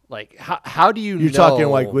 100. Like how do you? You're know talking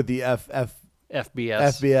like with the FBS,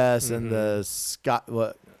 FBS and the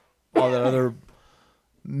all the other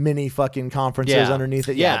mini fucking conferences Yeah. underneath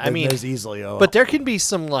it. Yeah, I then mean, there's easily but there can be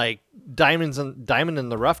some like diamond in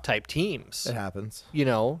the rough type teams, it happens.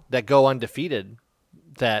 that go undefeated,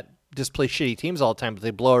 that just play shitty teams all the time, but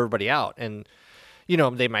they blow everybody out, and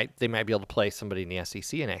they might be able to play somebody in the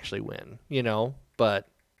SEC and actually win. But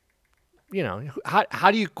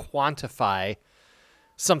how do you quantify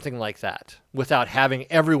something like that without having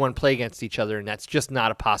everyone play against each other? And that's just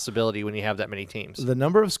not a possibility when you have that many teams. The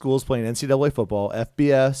number of schools playing NCAA football,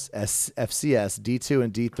 FBS, FCS, D2,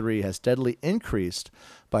 and D3 has steadily increased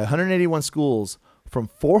by 181 schools from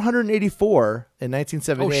 484 in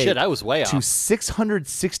 1978 Oh shit, I was way to off.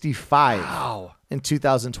 665 Wow. in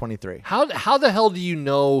 2023. How the hell do you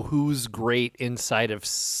know who's great inside of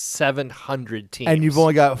 700 teams? And you've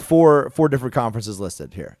only got four different conferences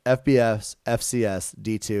listed here: FBS, FCS,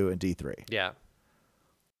 D2, and D3. yeah.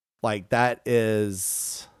 Like that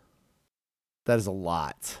is a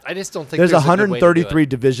lot. I just don't think There's a good way to do 133 it.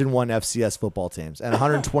 Division I FCS football teams and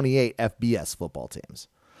 128 FBS football teams.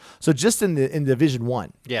 So just in Division I,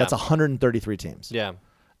 Yeah. that's 133 teams. Yeah.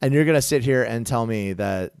 And you're gonna sit here and tell me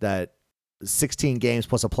that 16 games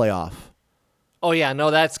plus a playoff. Oh yeah, no,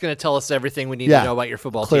 that's gonna tell us everything we need Yeah, to know about your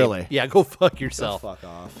football clearly. team. Yeah, go fuck yourself. Fuck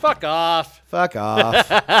off. Fuck off. Fuck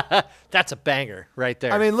off. That's a banger right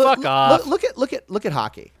there. I mean, fuck off. Look at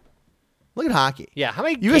hockey. Look at hockey. Yeah, how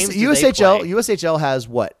many games do USHL they play? USHL has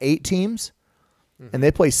what, 8 teams, and they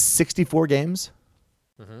play 64 games.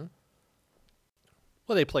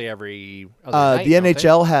 Well, they play every other night, The don't they?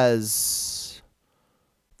 NHL has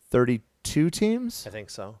 32 teams, I think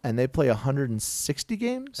so. and they play 160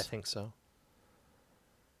 games. I think so.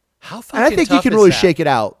 How fucking And I think you tough can is really that? shake it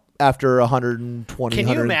out after 120, Can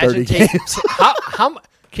you 130 imagine games. how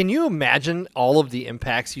can you imagine all of the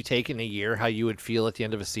impacts you take in a year? How you would feel at the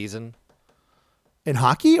end of a season? In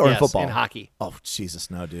hockey or in Yes, football? in hockey. Oh,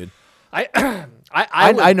 Jesus, no, dude. I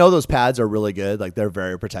I know those pads are really good. Like, they're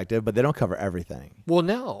very protective, but they don't cover everything. well,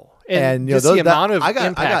 no, And just those, the amount of I got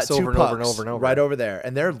impacts 2 over and over and pucks over and over. right over there,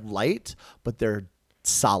 and they're light, but they're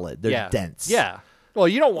solid. They're yeah. dense. Yeah. Well,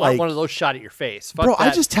 you don't want Like- one of those shot at your face. Fuck Bro, I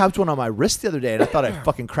that. just tapped one on my wrist the other day, and I thought I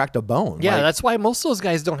fucking cracked a bone. Yeah, Like, that's why most of those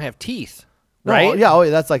guys don't have teeth, no, right? Yeah, oh,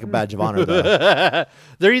 that's like a badge of honor, though.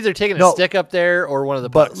 They're either taking a No. stick up there or one of the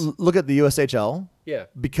But pucks. look at the USHL. Yeah.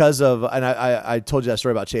 Because of, and I told you that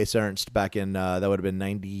story about Chase Ernst back in, that would have been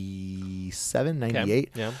 97,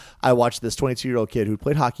 98. Yeah. I watched this 22-year-old kid who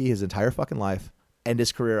played hockey his entire fucking life end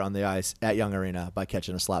his career on the ice at Young Arena by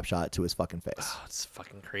catching a slap shot to his fucking face. Oh, it's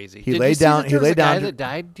fucking crazy. He Did laid you see down- that he there was laid a guy down- that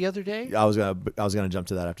died the other day. I was gonna jump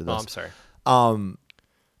to that after this. Oh, I'm sorry. Um,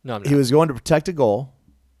 No, I'm not. he was going to protect a goal,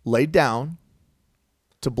 laid down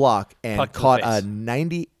to block, and Puck to the caught face. a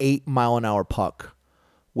 98-mile-an-hour puck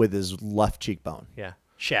with his left cheekbone. Yeah.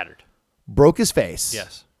 Shattered. Broke his face.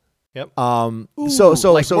 Yes. Yep.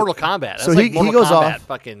 So like Mortal Kombat. That's so like he Mortal goes Kombat off.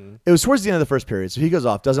 Fucking. It was towards the end of the first period, so he goes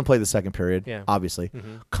off, doesn't play the second period, Yeah. obviously.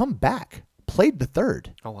 Come back, played the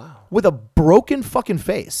third Oh wow. with a broken fucking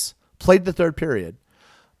face, played the third period,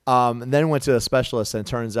 and then went to a specialist, and it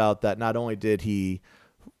turns out that not only did he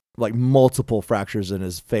like multiple fractures in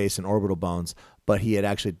his face and orbital bones, but he had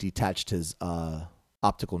actually detached his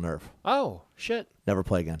optical nerve. Oh shit. Never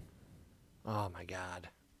play again. Oh my god.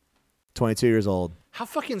 22 years old, How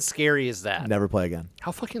fucking scary is that? never play again.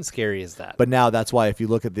 How fucking scary is that? But now that's why if you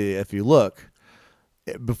look,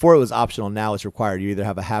 before it was optional, now it's required. You either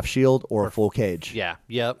have a half shield or a full cage. yeah.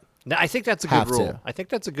 Yep. No, I think that's a Have good rule. to. I think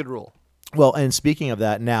that's a good rule. Well, and speaking of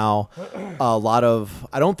that, now a lot of,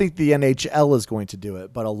 I don't think the NHL is going to do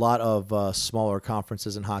it, but a lot of smaller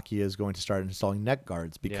conferences in hockey is going to start installing neck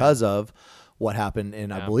guards because of what happened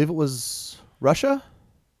in, I believe it was Russia?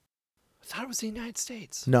 I thought it was the United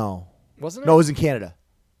States. No. Wasn't it? No, it was in Canada.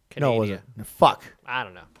 No, it Canada. wasn't. Fuck. I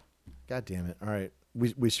don't know. God damn it. All right.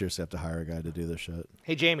 We seriously have to hire a guy to do this shit.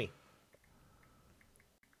 Hey, Jamie.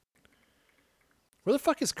 Where the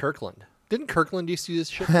fuck is Kirkland? Didn't Kirkland used to do this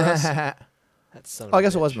shit for us? That son of Oh, a I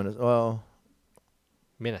guess it bitch. was Minnesota. Well,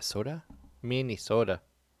 Minnesota? Minnesota.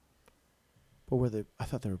 what were they? I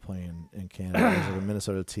thought they were playing in Canada. It was like a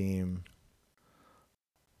Minnesota team.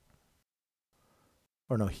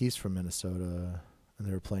 Or no, he's from Minnesota, and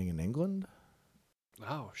they were playing in England?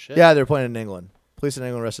 Oh, shit. Yeah, they were playing in England. Police in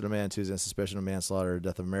England arrested a man Tuesday on suspicion of manslaughter,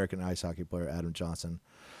 death of American ice hockey player Adam Johnson.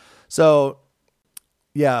 So,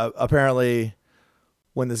 yeah, apparently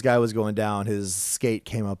when this guy was going down, his skate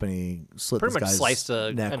came up and he slit Pretty this much guy's sliced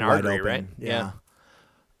neck an wide artery, open. right? Yeah.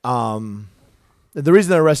 The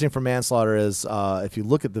reason they're arresting for manslaughter is if you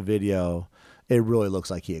look at the video, it really looks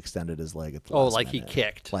like he extended his leg at the Oh, last like he minute.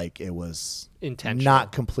 kicked. Like it was Intentional.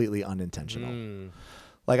 not completely unintentional. Mm.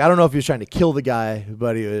 Like I don't know if he was trying to kill the guy,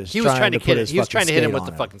 but he was trying to put his He was fucking trying to hit him skate with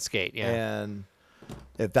on the fucking skate. Yeah. And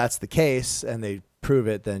if that's the case and they prove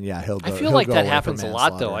it, then yeah, he'll go. I feel he'll like go that away for happens a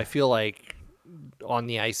lot, though. manslaughter. I feel like on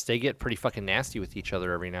the ice they get pretty fucking nasty with each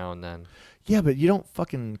other every now and then. Yeah, but you don't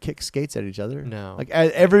fucking kick skates at each other. No. Like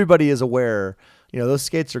everybody is aware. You know, those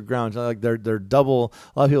skates are ground. Like they're double.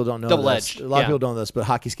 A lot of people don't know. Double-edged, This. A lot of yeah. people don't know this, but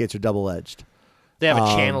hockey skates are double edged. They have a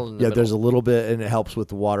channel in the middle. there's a little bit, and it helps with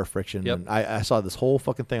the water friction. Yep. And I saw this whole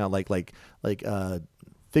fucking thing on like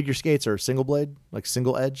figure skates are single blade, like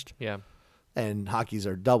single edged, Yeah. and hockeys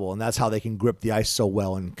are double, and that's how they can grip the ice so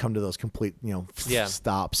well and come to those complete, Yeah.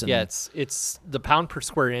 stops. And Yeah, it's the pound per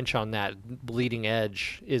square inch on that bleeding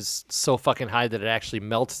edge is so fucking high that it actually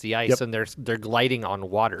melts the ice, Yep. and they're gliding on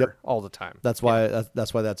water Yep. all the time. that's why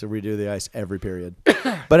that's why that's a redo the ice every period.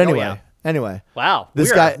 But anyway, yeah. Wow,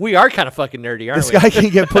 This we are kind of fucking nerdy, aren't this we? guy can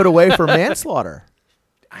get put away for manslaughter.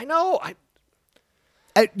 I know.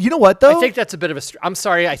 You know what though? I think that's a bit of a. I'm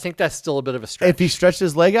sorry. I think that's still a bit of a stretch. if he stretched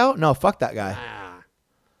his leg out, no, fuck that guy. Ah.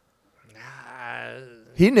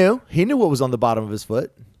 He knew what was on the bottom of his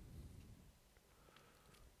foot.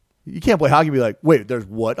 You can't play hockey and be like, wait, there's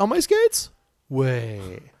what on my skates?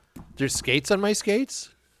 Wait, there's skates on my skates?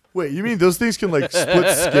 Wait, you mean those things can like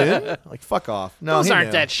split skin? Like, fuck off. No, Those he aren't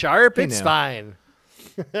knew. that sharp. He It's knew. fine.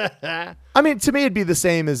 I mean, to me, it'd be the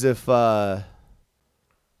same as if a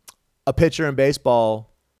pitcher in baseball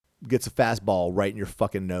gets a fastball right in your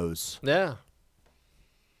fucking nose. Yeah.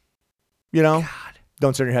 You know, God.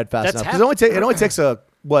 don't turn your head fast That's enough. 'Cause it only takes a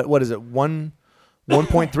what is it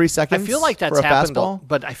 1.3 I seconds? feel like that's for a happened, fastball.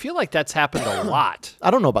 but I feel like that's happened a lot.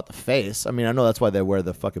 I don't know about the face. I mean, I know that's why they wear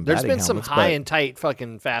the fucking. There's batting been some helmets, high but and tight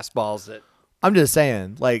fucking fastballs that. I'm just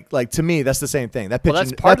saying, like to me, that's the same thing. That pitcher, Well,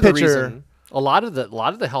 that's part of the pitcher, reason. A lot of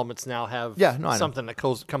the helmets now have Yeah, no, I know. something that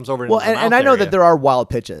comes over. Well, into the and mouth I know area. that there are wild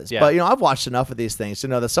pitches, Yeah. but I've watched enough of these things to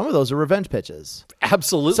know that some of those are revenge pitches.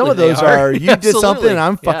 Absolutely, Some of they those are you did Absolutely. something and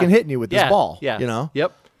I'm Yeah. fucking hitting you with this Yeah. ball. Yeah. You know,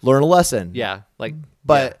 Yep. learn a lesson. Yeah. Like,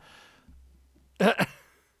 But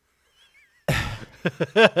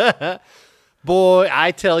boy,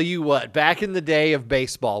 I tell you what, back in the day of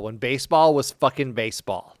baseball, when baseball was fucking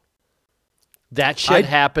baseball, that shit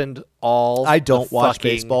happened all. I don't the watch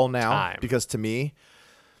fucking baseball now time. because to me,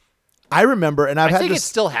 I remember, and I've I had think it this.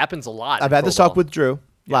 still happens a lot. I've in had pro this talk ball. with Drew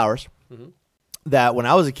Lowers Mm-hmm. that when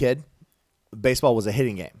I was a kid, baseball was a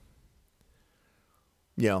hitting game.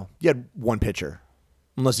 You had one pitcher,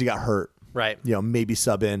 unless you got hurt. Right. Maybe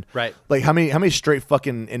sub in. Right. Like how many straight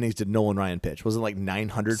fucking innings did Nolan Ryan pitch? Was it like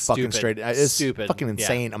 900 fucking Stupid. straight? It's Stupid. fucking Yeah.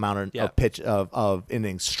 insane amount of, Yeah. pitch of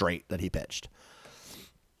innings straight that he pitched.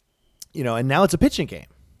 And now it's a pitching game.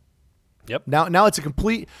 Yep. Now it's a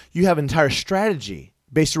complete. You have an entire strategy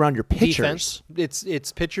based around your pitchers. Defense.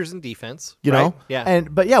 It's pitchers and defense. You right? know. Yeah.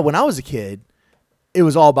 But when I was a kid, it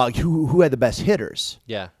was all about who had the best hitters.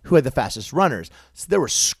 Yeah. Who had the fastest runners. So there were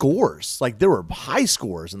scores. Like there were high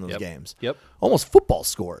scores in those Yep. games. Yep. Almost football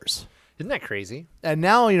scores. Isn't that crazy? And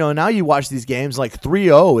now, now you watch these games like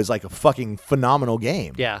 3-0 is like a fucking phenomenal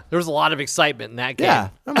game. Yeah. There was a lot of excitement in that game. Yeah.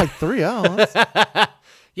 I'm like 3-0. That's-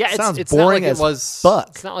 Yeah. Sounds It's not boring like as it was. fuck.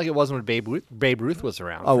 It's not like it was when Babe Ruth was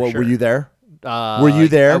around. Oh, for well, sure. were you there? Were you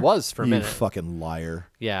there? I was for a you minute. fucking liar.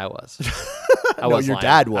 Yeah, I was. I No, was your lying.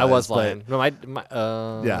 dad I was was, but- lying. No,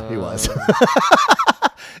 Yeah, he was.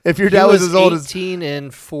 If your He dad was was as old as 18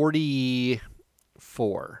 and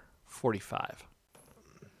 44, 45.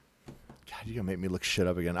 God, you're gonna make me look shit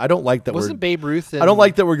up again. I don't like that Wasn't Babe Ruth? I don't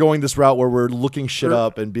like that we're going this route where we're looking shit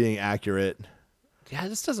up and being accurate. Yeah,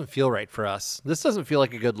 this doesn't feel right for us. This doesn't feel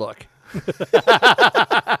like a good look.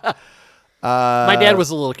 My dad was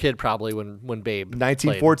a little kid probably when Babe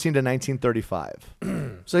 1914 to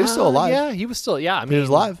 1935. So he's still alive. Yeah, he was still. Yeah, I mean, He was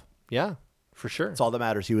alive. Yeah, for sure. That's all that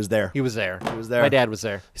matters. He was there. He was there. He was there. My dad was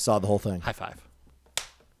there. He saw the whole thing. High five.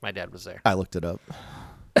 My dad was there. I looked it up.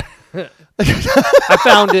 I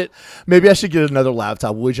found it. Maybe I should get another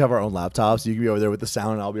laptop. We'll each have our own laptops. You can be over there with the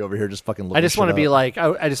sound, and I'll be over here just fucking looking. I just want to shit be up. like.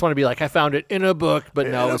 I just want to be like. I found it in a book, but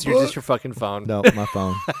no, a it's book? just your fucking phone. No, my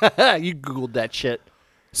phone. You googled that shit.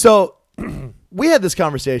 So we had this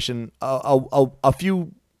conversation a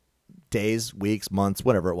few days, weeks, months,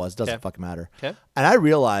 whatever it was. Doesn't Okay. fucking matter. Okay. And I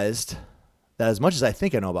realized that as much as I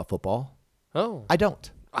think I know about football, Oh, I don't.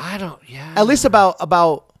 I don't. Yeah. At least about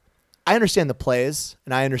I understand the plays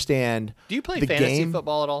and I understand. Do you play the fantasy game.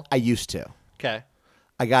 football at all? I used to. Okay.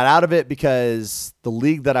 I got out of it because the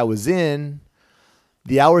league that I was in,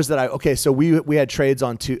 the hours that so we had trades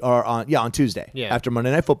on Tuesday. Yeah. After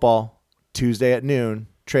Monday Night Football, Tuesday at noon,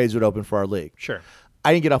 trades would open for our league. Sure.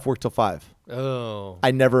 I didn't get off work till 5. Oh.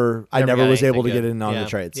 I never got was able anything to get good. in on Yeah. the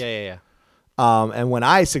trades. Yeah. And when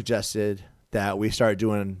I suggested that we start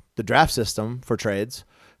doing the draft system for trades,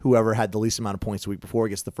 whoever had the least amount of points the week before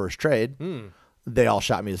gets the first trade. They all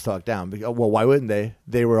shot me the fuck down. Because, well, why wouldn't they?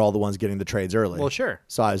 They were all the ones getting the trades early. Well, sure.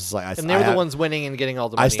 So I was just like, And they were the ones winning and getting all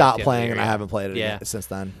the money. I at stopped the end of the playing year, and I yeah. haven't played it Yeah. since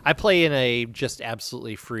then. I play in a just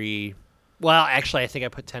absolutely free. Well, actually, I think I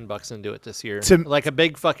put $10 into it this year. Like a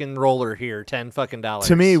big fucking roller here, $10 fucking dollars.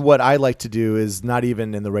 To me, what I like to do is not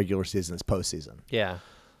even in the regular season; it's postseason. Yeah.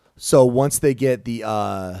 So once they get the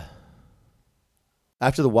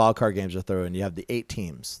after the wild card games are through, and you have the 8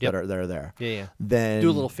 teams Yep. that are there. Yeah. Then Do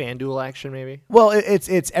a little FanDuel action, maybe. Well, it's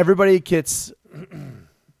everybody gets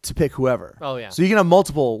to pick whoever. Oh, yeah. So you can have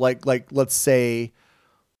multiple, like let's say,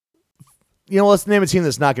 let's name a team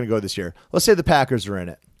that's not going to go this year. Let's say the Packers are in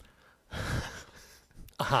it.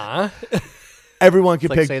 Huh? Everyone could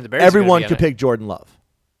like pick. saying the Bears are gonna Everyone be in could it. pick Jordan Love,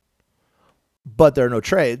 but there are no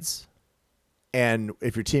trades. And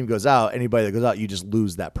if your team goes out, anybody that goes out, you just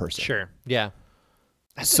lose that person. Sure. Yeah.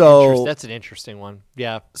 That's an interesting one.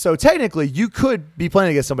 Yeah. So technically, you could be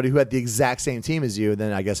playing against somebody who had the exact same team as you. And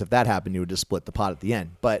then I guess if that happened, you would just split the pot at the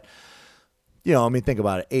end. But I mean, think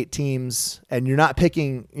about it. 8 teams, and you're not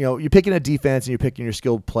picking, you're picking a defense and you're picking your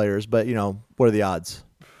skilled players, but, what are the odds?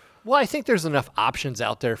 Well, I think there's enough options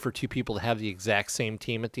out there for 2 people to have the exact same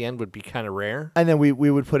team at the end would be kind of rare. And then we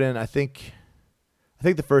would put in, I think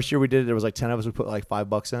the first year we did it, there was like 10 of us. We put like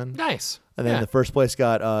 $5 in. Nice. And then the first place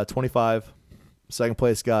got 25. Second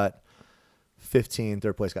place got 15.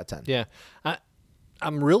 Third place got 10. Yeah.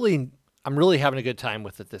 I'm really having a good time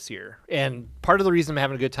with it this year. And part of the reason I'm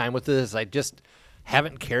having a good time with it is I just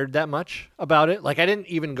haven't cared that much about it. Like, I didn't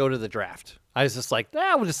even go to the draft. I was just like,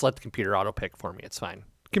 we'll just let the computer auto pick for me. It's fine.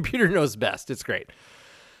 Computer knows best. It's great.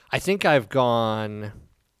 I think I've gone,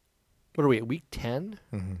 what are we, at week 10?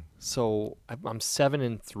 Mm-hmm. So I'm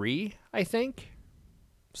 7-3, I think.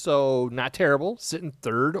 So not terrible. Sitting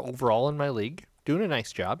 3rd overall in my league. Doing a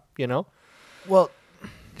nice job, Well,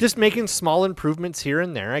 just making small improvements here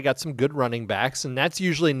and there. I got some good running backs, and that's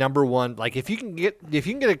usually number one. Like, if you can get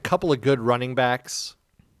a couple of good running backs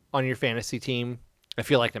on your fantasy team, I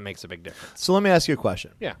feel like that makes a big difference. so let me ask you a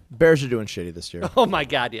question. Yeah. Bears are doing shitty this year. Oh my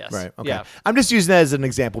God, yes. Right. Okay. Yeah. I'm just using that as an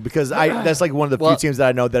example because that's like one of the few teams that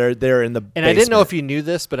I know that are there in the And I didn't know if you knew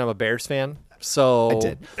this, but I'm a Bears fan. So I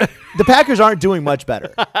did. The Packers aren't doing much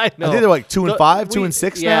better. I know. I think they're like 2-5,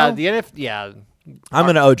 2-6 now. Yeah, the NFL. I'm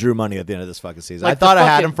gonna owe Drew money at the end of this fucking season. Like I thought I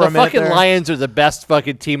had him for a minute. The fucking there. Lions are the best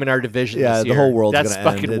fucking team in our division. Yeah, this the year. whole world's That's gonna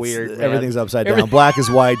fucking end. weird. Man. Everything's upside down. Black is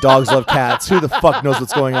white. Dogs love cats. Who the fuck knows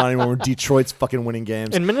what's going on anymore when Detroit's fucking winning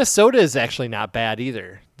games? And Minnesota is actually not bad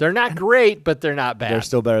either. They're not great, but they're not bad. They're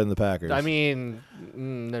still better than the Packers. I mean,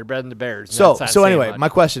 they're better than the Bears. so That's not anyway, saying much. my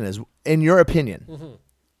question is, in your opinion,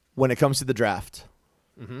 when it comes to the draft,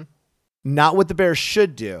 not what the Bears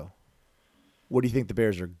should do, what do you think the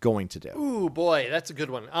Bears are going to do? Ooh, boy, that's a good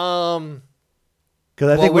one. Because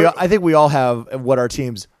Well, I think we all have what our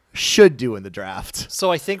teams should do in the draft.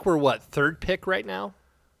 So I think we're what, 3rd pick right now?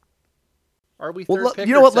 Are we 3rd pick?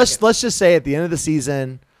 You know what? Or second? Let's just say at the end of the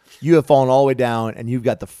season, you have fallen all the way down, and you've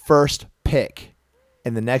got the first pick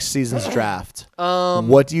in the next season's draft.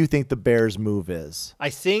 What do you think the Bears' move is? I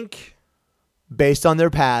think Based on their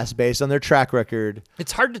past, based on their track record,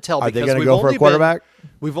 it's hard to tell. are they because going to we've go for a only quarterback?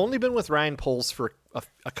 We've only been with Ryan Poles for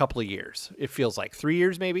a couple of years. It feels like 3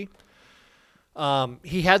 years, maybe.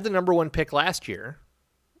 He had the number 1 pick last year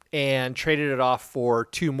and traded it off for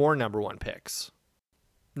 2 more number 1 picks.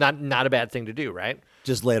 Not a bad thing to do, right?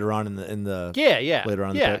 Just later on in the Yeah. later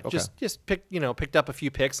on in yeah, the pick. Okay. just picked up a few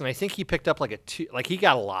picks, and I think he picked up like he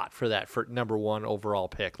got a lot for that for number 1 overall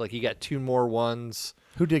pick. Like, he got 2 more ones.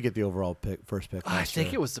 Who did get the overall first pick? I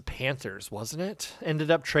think it was the Panthers, wasn't it?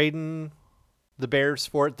 Ended up trading the Bears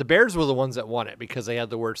for it. The Bears were the ones that won it because they had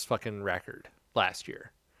the worst fucking record last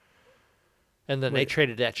year. And then they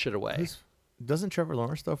traded that shit away. Doesn't Trevor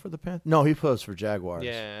Lawrence throw for the Panthers? No, he throws for Jaguars.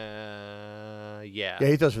 Yeah. Yeah,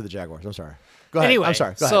 he throws for the Jaguars. I'm sorry. Go ahead. Anyway, I'm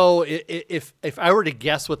sorry. Go ahead. so if I were to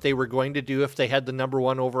guess what they were going to do if they had the number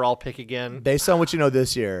 1 overall pick again, Based on what you know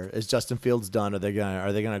this year, is Justin Fields done? Are they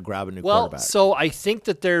gonna grab a new quarterback? so I think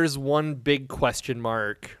that there's one big question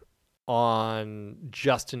mark on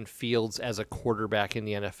Justin Fields as a quarterback in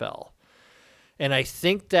the NFL. And I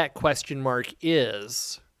think that question mark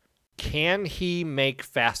is, can he make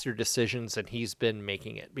faster decisions than he's been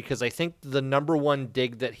making it? Because I think the number 1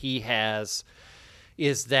 dig that he has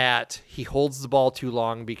is that he holds the ball too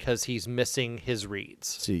long because he's missing his reads.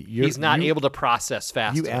 See, he's not able to process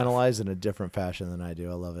fast You enough. analyze in a different fashion than I do.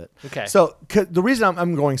 I love it. Okay. So the reason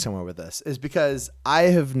I'm going somewhere with this is because I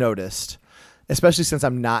have noticed, especially since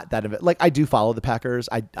I'm not that like, I do follow the Packers.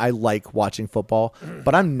 I like watching football,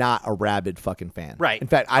 but I'm not a rabid fucking fan. Right. In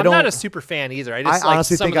fact, I'm not a super fan either. I just like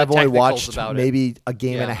honestly some think of I've the only technicals watched about maybe a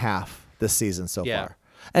game Yeah. and a half this season so Yeah. far.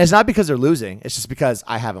 And it's not because they're losing. It's just because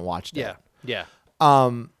I haven't watched it. it. Yeah.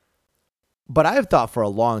 But I have thought for a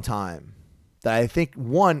long time that I think,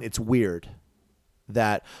 one, it's weird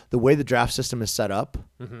that the way the draft system is set up,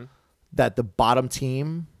 that the bottom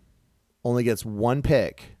team only gets 1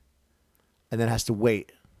 pick and then has to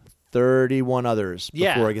wait 31 others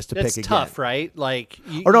before it gets to pick again. It's tough, right? Like,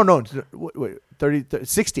 Wait,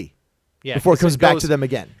 60 yeah, before it comes back to them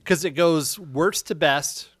again. Because it goes worst to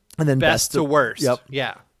best And then best to worst. Yep.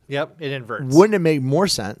 Yeah. Yep. It inverts. Wouldn't it make more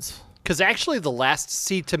sense? Because actually,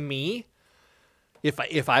 to me,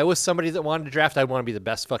 if I was somebody that wanted to draft, I'd want to be the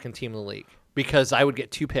best fucking team in the league because I would get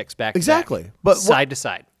 2 picks back. Exactly. But side to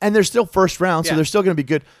side. And they're still first round, so Yeah. they're still going to be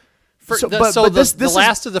good. The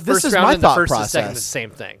last of the first round and the first and second is the same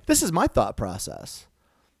thing. This is my thought process.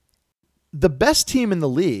 The best team in the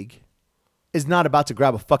league is not about to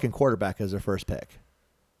grab a fucking quarterback as their first pick.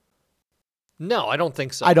 No, I don't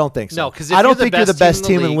think so. I don't think so. No, because I don't think you're the best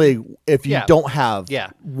team in the league if you Yeah. don't have Yeah.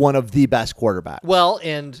 one of the best quarterbacks. Well,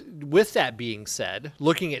 and with that being said,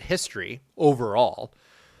 looking at history overall,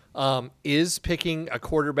 is picking a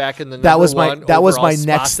quarterback in the number That was my- one that was overall my spot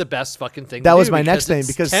next- the best fucking thing. that to was do my next thing, it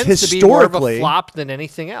because tends to be more of a historically- flop than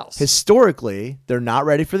anything else. Historically, they're not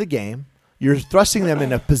ready for the game. You're thrusting them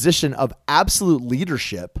in a position of absolute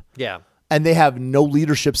leadership, yeah, and they have no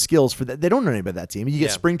leadership skills for that. They don't know anybody that team. You get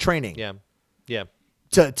Yeah. spring training yeah, yeah,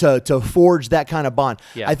 to forge that kind of bond.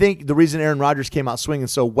 Yeah. I think the reason Aaron Rodgers came out swinging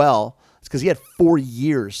so well is because he had 4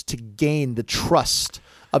 years to gain the trust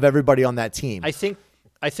of everybody on that team. I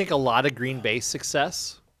think a lot of Green Bay's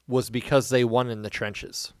success was because they won in the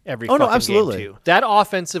trenches every Oh, no, fucking absolutely. game too. That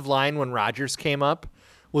offensive line when Rodgers came up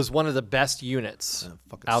was one of the best units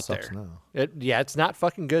fucking out sucks there. now. It's not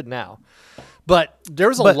fucking good now. But there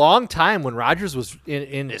was a long time when Rodgers was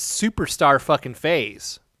in his superstar fucking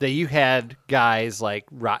phase that you had guys like,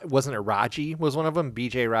 wasn't it Raji was one of them?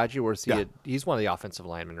 BJ Raji, he's one of the offensive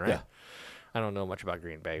linemen, right? Yeah. I don't know much about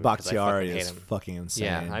Green Bay. because I Bakhtiari fucking hate is him. fucking insane.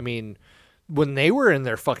 Yeah, I mean, when they were in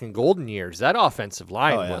their fucking golden years, that offensive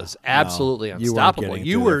line Oh, yeah. was absolutely No, you weren't unstoppable. getting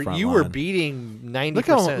You through their were front you were line. beating 90%. Look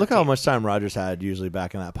of the how team. much time Rodgers had usually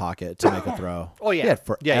back in that pocket to make a throw. Oh, yeah. He had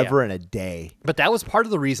Yeah, forever and a day. But that was part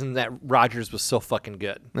of the reason that Rodgers was so fucking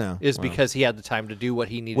good. Yeah, is well. because he had the time to do what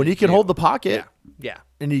he needed. When to you can do. hold the pocket, Yeah.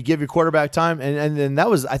 and you give your quarterback time, and then that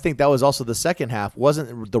was, I think that was also the second half.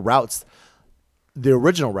 Wasn't the routes, the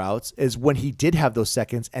original routes, is when he did have those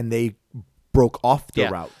seconds and they broke off the Yeah.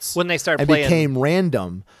 routes When they started and playing became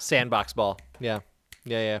random. sandbox ball. Yeah.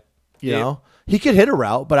 Yeah. You know, he could hit a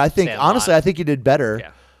route, but I think Sandlot. honestly, I think he did better Yeah.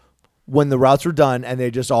 when the routes were done and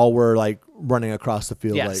they just all were like running across the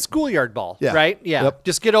field. Yeah, like, schoolyard ball, Yeah. right? Yeah, Yep.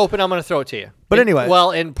 just get open. I'm going to throw it to you. But And- anyway.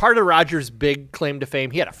 well, and part of Rodgers' big claim to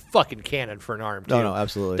fame, he had a fucking cannon for an arm too. No,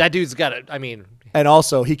 absolutely. That dude's got it. I mean, And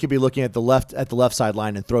also, he could be looking at the left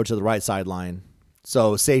sideline and throw to the right sideline.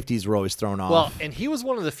 So safeties were always thrown off. well, and he was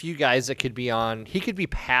one of the few guys that could be on. He could be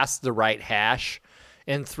past the right hash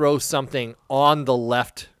and throw something on the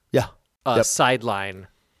left yeah. Yep. sideline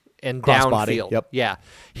and Crossbody, downfield. yep. Yeah,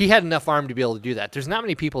 he had enough arm to be able to do that. There's not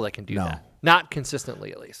many people that can do No. that. Not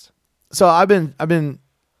consistently, at least. So I've been.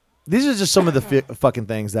 These are just some of the fucking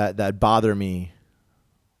things that bother me.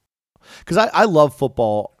 Because I love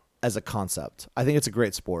football as a concept. I think it's a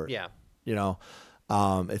great sport. Yeah. You know,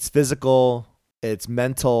 it's physical, it's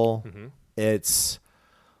mental, Mm-hmm. it's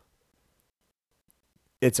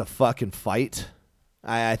a fucking fight.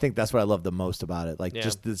 I think that's what I love the most about it. Like Yeah.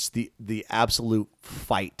 just this, the absolute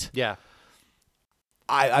fight. Yeah.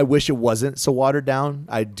 I wish it wasn't so watered down.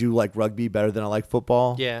 I do like rugby better than I like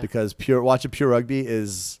football. Yeah. Because watching pure rugby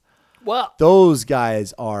is, Well, those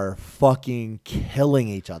guys are fucking killing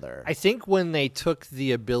each other. I think when they took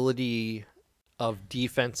the ability of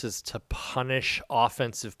defenses to punish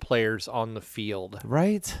offensive players on the field,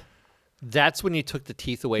 Right? that's when you took the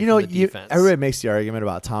teeth away You know, from the defense. everybody makes the argument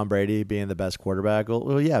about Tom Brady being the best quarterback.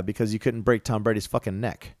 Well, yeah, because you couldn't break Tom Brady's fucking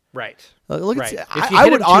neck. Right. Look Right. at, If you I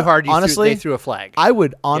hit would him too hard, honestly, they threw a flag. I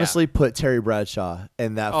would honestly put Terry Bradshaw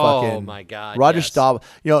in that Oh, fucking my God, Roger yes. Staub.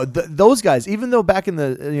 You know, those guys, even though back in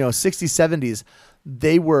the 60s, 70s,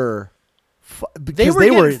 they were because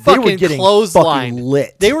they were getting clotheslined. fucking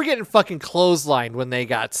lit. They were getting fucking clotheslined when they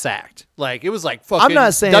got sacked. Like, it was like fucking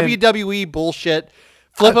not saying- WWE bullshit.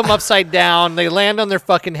 Flip them upside down. They land on their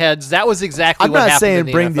fucking heads. That was exactly I'm what not happened saying in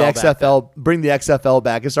the bring the NFL back then. bring the XFL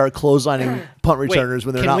back and start clotheslining punt Wait, returners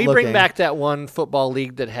when they're can not we looking. bring back that one football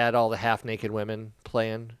league that had all the half-naked women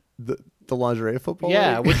playing? the lingerie football?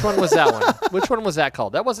 Yeah, league? which one was that one? Which one was that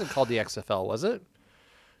called? That wasn't called the XFL, was it?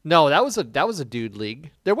 No, that was a dude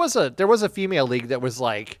league. There was a female league that was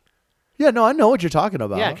like, Yeah, no, I know what you're talking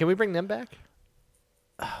about. yeah. Can we bring them back?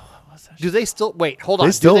 Do they still wait? Hold on.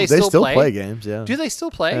 they still Do they still play games. Yeah. Do they still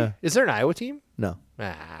play? Yeah. Is there an Iowa team? No,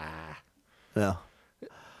 Ah. no.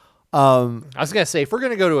 I was gonna say if we're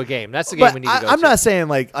gonna go to a game, that's the game we But need to go I'm to. not saying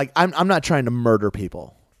like I'm not trying to murder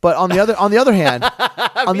people. But on the other hand,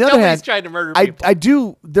 Nobody's trying to murder people. I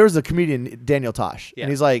do. There's a comedian, Daniel Tosh, Yeah. and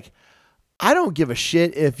he's like, I don't give a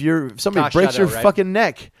shit if somebody Tosh breaks Shadow, your right? fucking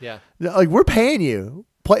neck. Yeah. Like, we're paying you.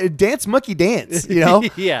 Play, dance monkey dance. You know.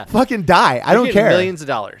 Yeah. Fucking die. I You're don't getting care. Millions of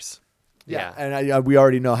dollars. Yeah. And we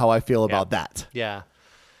already know how I feel about that. Yeah.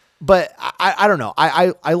 But I don't know.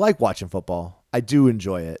 I like watching football. I do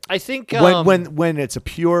enjoy it. I think When it's a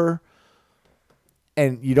pure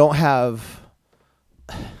and you don't have.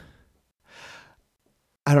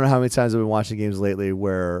 I don't know how many times I've been watching games lately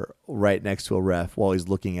where right next to a ref while he's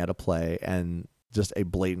looking at a play and just a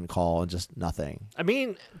blatant call and just nothing. I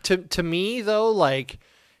mean, to me though, like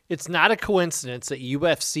It's not a coincidence that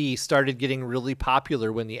UFC started getting really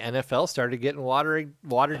popular when the NFL started getting watered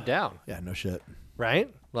down, Yeah, no shit.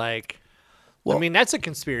 right? Like, Well, I mean, that's a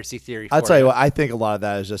conspiracy theory. I'll for tell you what, I think a lot of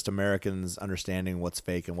that is just Americans understanding what's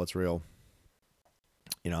fake and what's real.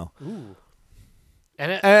 You know? Ooh.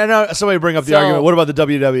 And And I know somebody bring up the So- argument, what about the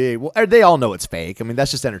WWE? Well, they all know it's fake. I mean,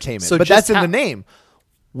 that's just entertainment. So but just that's in how- the name.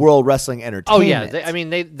 World Wrestling oh Entertainment.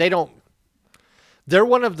 yeah, they don't. They're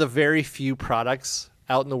one of the very few products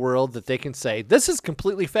out in the world that they can say this is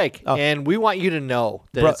completely fake, and we want you to know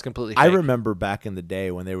that Bro, it's completely fake. I remember back in the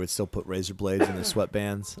day when they would still put razor blades in the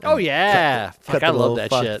sweatbands. Oh and yeah, cut fuck, the I love little that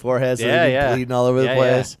fuck shit. foreheads so yeah, they'd be yeah, bleeding all over the Yeah,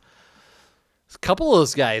 place. A couple of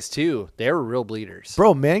those guys too. They were real bleeders.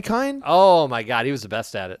 Bro, Mankind? Oh my god, he was the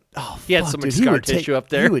best at it. Oh, He had fuck, so much dude, he scar would take- tissue up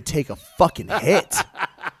there. He would take a fucking hit.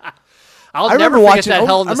 I'll I never remember forget watching. that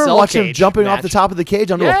Hell in I the remember Cell watching him cage jumping off the match. top of the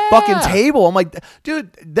cage onto a Yeah. fucking table. I'm like,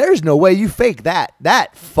 dude, there's no way you fake that.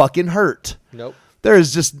 That fucking hurt. Nope.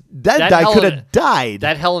 There's just that That guy Hell could in have died.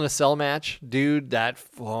 That Hell in a Cell match, dude.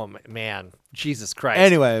 Man, Jesus Christ.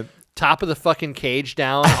 Anyway, top of the fucking cage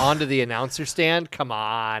down onto the announcer stand. Come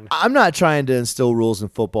on. I'm not trying to instill rules in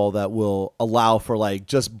football that will allow for like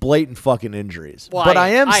just blatant fucking injuries. Well, but I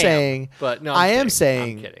am, saying, but no, I I'm am kidding.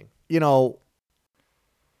 saying, I'm kidding. you know,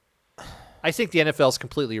 I think the NFL is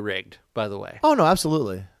completely rigged. By the way, oh no,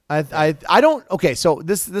 absolutely. I don't. Okay, so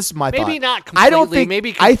this is my thought. maybe not completely. I don't think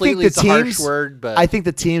maybe I completely think is the a teams. harsh word, but I think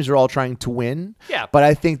the teams are all trying to win. Yeah. but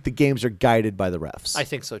I think the games are guided by the refs. I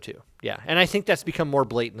think so too. Yeah, and I think that's become more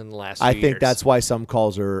blatant in the last. I few think years. that's why some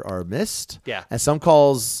calls are missed. Yeah. And some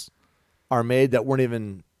calls are made that weren't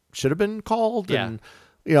even should have been called. Yeah. And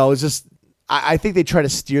you know, it's just I think they try to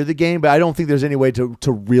steer the game, but I don't think there's any way to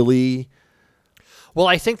really Well,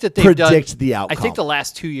 I think that they've predict done, the outcome. I think the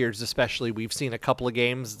last 2 years, especially, we've seen a couple of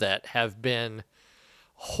games that have been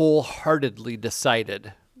wholeheartedly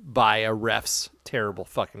decided by a ref's terrible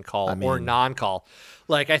fucking call or non-call.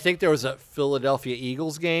 Like, I think there was a Philadelphia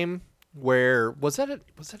Eagles game where was that an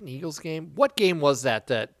Eagles game? What game was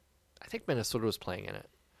that I think Minnesota was playing in it?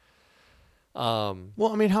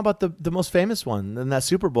 Well, I mean, how about the most famous one in that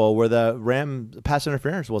Super Bowl where the Ram pass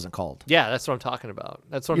interference wasn't called? Yeah, that's what I'm talking about.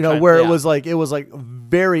 That's what You I'm know, trying- where yeah. it was like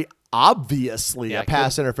very obviously Yeah, a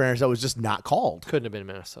pass interference that was just not called. couldn't have been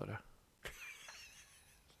Minnesota.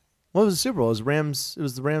 What was the Super Bowl? It was Rams. It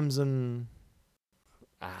was the Rams and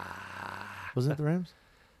wasn't it the Rams?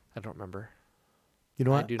 I don't remember. You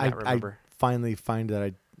know I what? do not remember. I finally find that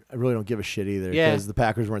I really don't give a shit either Yeah. because the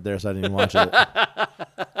Packers weren't there, so I didn't even watch it.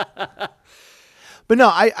 But no,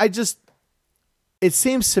 I just it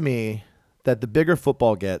seems to me that the bigger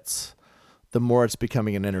football gets, the more it's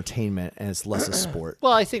becoming an entertainment and it's less a sport.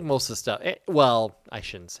 Well, I think most of the stuff. Well, I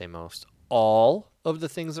shouldn't say most. All of the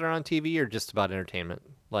things that are on TV are just about entertainment.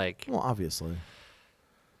 Like, Well, obviously.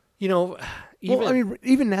 you know, even Well, I mean,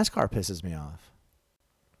 even NASCAR pisses me off.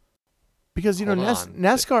 Because, you know, Hold on.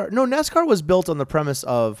 NASCAR was built on the premise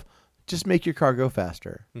of just make your car go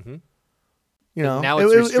faster. Mhm. You know, Now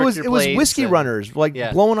it's it was restrictor whiskey plates and- runners like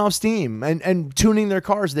Yeah. blowing off steam and tuning their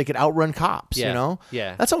cars so they could outrun cops. Yeah. You know,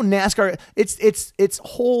 Yeah. that's how NASCAR. Its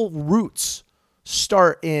whole roots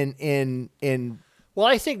start in. well,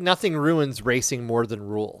 I think nothing ruins racing more than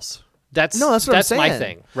rules. That's No, that's what I'm saying. my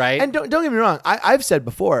thing, right? And don't get me wrong. I've said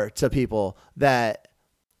before to people that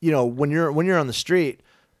you know when you're on the street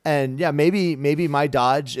and yeah maybe my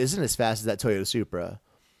Dodge isn't as fast as that Toyota Supra,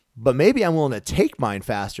 but maybe I'm willing to take mine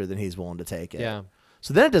faster than he's willing to take it. Yeah.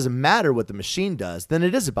 So then it doesn't matter what the machine does. Then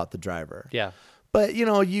it is about the driver. yeah. But you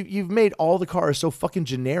know you've made all the cars so fucking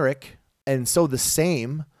generic and so the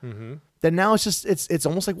same. Mm-hmm. That now it's just it's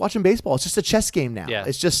almost like watching baseball. It's just a chess game now. Yeah.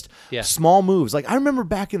 It's just Yeah. small moves. Like I remember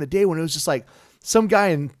back in the day when it was just like some guy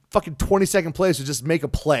in fucking 22nd place would just make a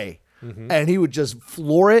play and he would just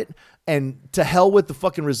floor it and to hell with the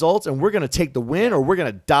fucking results and we're gonna take the win or we're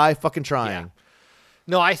gonna die fucking trying. Yeah.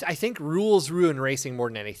 No, I think rules ruin racing more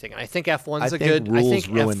than anything. And I think F1's I a think good. rules I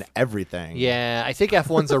think ruin everything. Yeah, I think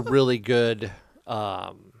F1's a really good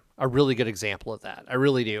example of that. I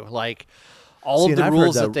really do. Like all See, of and the I've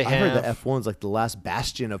rules heard that they I heard have. that F1's like the last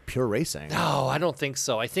bastion of pure racing. No, I don't think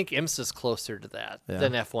so. I think IMSA's closer to that Yeah.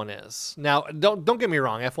 than F1 is. Now, don't get me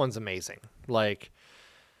wrong. F1's amazing. Like,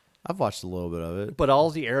 I've watched a little bit of it. but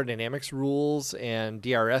all the aerodynamics rules and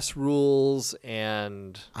DRS rules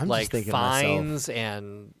and I'm just like thinking to myself, fines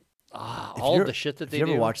and If all you're- of the shit that they If you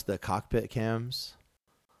do. ever watch the cockpit cams?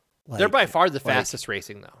 They're like, by far the fastest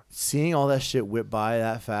racing, though. seeing all that shit whip by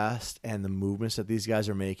that fast and the movements that these guys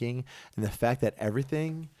are making and the fact that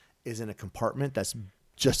everything is in a compartment that's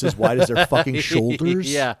just as wide as their fucking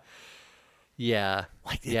shoulders. Yeah. Yeah.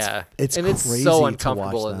 Like, it's it's it's crazy so to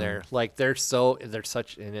uncomfortable watch in them. there. Like they're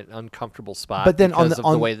such in an uncomfortable spot But then because of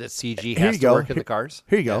on the way that CG here has you to go. work in the cars.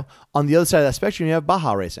 Here you go. On the other side of that spectrum, you have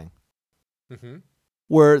Baja Racing, Mm-hmm.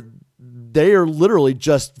 where they are literally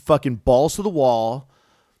just fucking balls to the wall.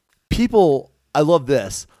 People, I love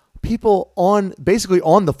this. People basically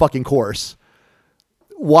on the fucking course,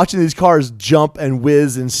 watching these cars jump and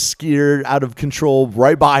whiz and skier out of control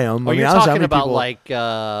right by them. Oh, I mean, you're I don't know how talking many about people- like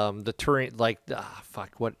the touring, like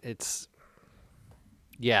fuck, what it's.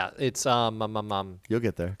 Yeah, it's You'll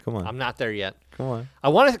get there. Come on. I'm not there yet. Come on.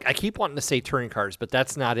 I keep wanting to say touring cars, but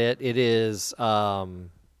that's not it. It is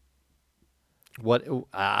what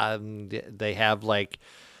they have like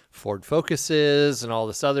Ford Focuses and all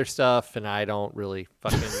this other stuff, and I don't really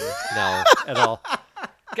fucking know at all.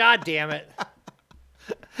 God damn it.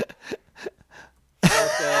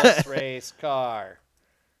 Focus race car.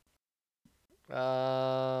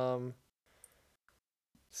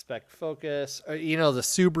 Spec Focus. You know, the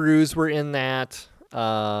Subarus were in that.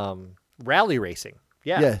 Rally racing.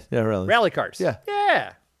 Yeah. Yeah, really. Rally cars. Yeah.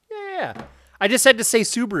 Yeah. I just had to say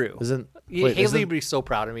Subaru. Isn't Haley would be so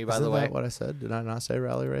proud of me, by the way. that what I said? Did I not say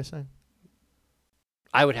rally racing?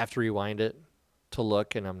 I would have to rewind it to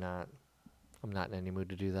look, and I'm not in any mood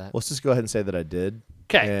to do that. Let's just go ahead and say that I did.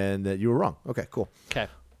 'Kay. And that you were wrong. Okay, cool. Okay.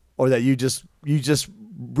 Or that you just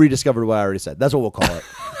rediscovered what I already said. That's what we'll call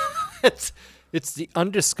it. It's the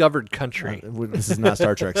undiscovered country. This is not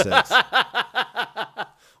Star Trek 6.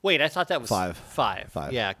 Wait, I thought that was 5.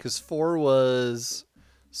 5. Yeah, because 4 was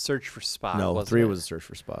Search for Spock. No, wasn't 3 it? was Search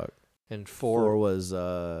for Spock. And 4 was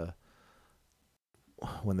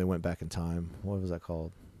when they went back in time. What was that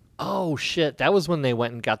called? Oh shit, that was when they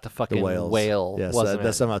went and got the fucking The whales. whale. Yes, wasn't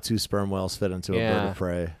that's it? somehow 2 sperm whales fit into a bird Yeah. of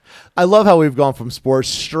prey. I love how we've gone from sports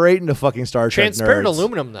straight into fucking Star Trek Transparent nerds.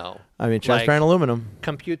 aluminum, though. I mean, transparent aluminum.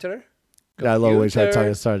 Computer. Yeah, I love when we started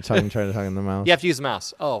Computer. trying to talk in the mouse. You have to use a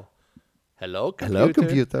mouse. Oh, hello, computer. Hello,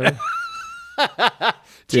 computer.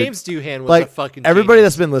 James Doohan was a Like fucking everybody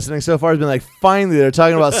genius. that's been listening so far has been like, finally they're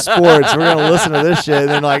talking about sports. We're gonna listen to this shit. And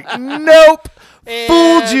then like, nope,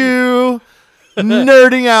 fooled And- you.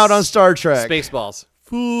 Nerding out on Star Trek. Spaceballs.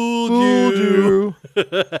 Fooled you.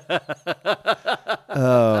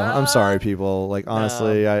 Oh, I'm sorry, people. Like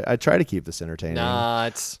honestly, I try to keep this entertaining. Nah,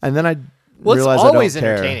 it's And then I well, it's realize always I don't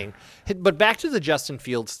care. entertaining. But back to the Justin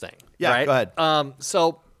Fields thing. Yeah, right? go ahead.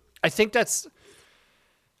 So I think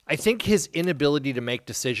his inability to make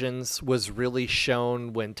decisions was really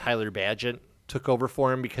shown when Tyler Badgett took over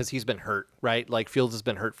for him because he's been hurt, right? Like Fields has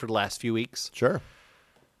been hurt for the last few weeks. Sure.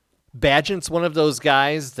 Badgett's one of those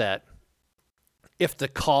guys that if the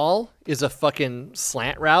call is a fucking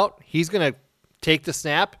slant route, he's going to take the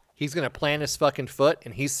snap, he's going to plant his fucking foot,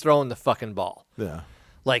 and he's throwing the fucking ball. Yeah.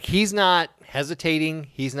 Like he's not hesitating,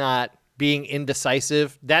 he's not being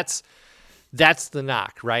indecisive. That's the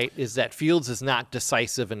knock, right? Is that Fields is not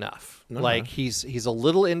decisive enough. Like he's a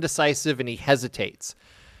little indecisive and he hesitates.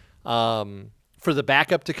 For the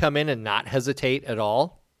backup to come in and not hesitate at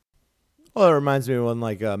all. Well, it reminds me of when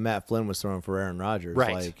like Matt Flynn was throwing for Aaron Rodgers.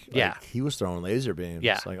 Right. Like, Yeah. he was throwing laser beams.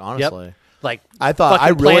 Yeah. Like Yep. honestly. Like I thought fucking I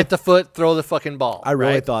really plant the foot, throw the fucking ball. I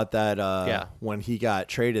really right? thought that Yeah. when he got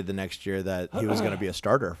traded the next year that he was going to be a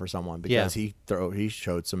starter for someone because he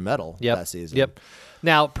showed some mettle that season. Yep.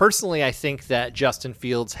 Now, personally, I think that Justin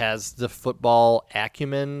Fields has the football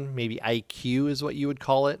acumen, maybe IQ is what you would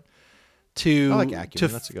call it, I like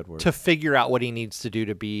acumen. That's a good word. to figure out what he needs to do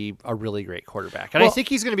to be a really great quarterback. And I Well, think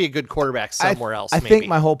he's going to be a good quarterback somewhere else. I maybe. think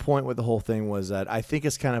my whole point with the whole thing was that I think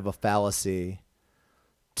it's kind of a fallacy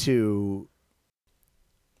to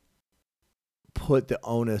put the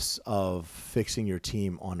onus of fixing your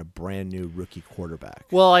team on a brand new rookie quarterback.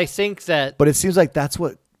 Well, I think that But it seems like that's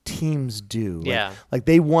what teams do. Like, Yeah. like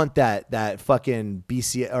they want that fucking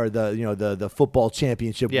BC or the football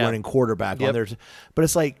championship Yeah. winning quarterback on Yep. there. But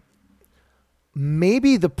it's like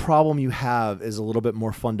maybe the problem you have is a little bit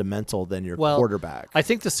more fundamental than your quarterback. I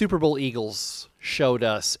think the Super Bowl Eagles showed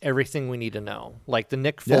us everything we need to know. Like the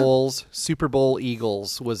Nick Yeah. Foles Super Bowl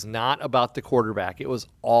Eagles was not about the quarterback. It was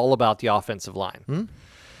all about the offensive line.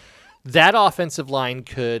 That offensive line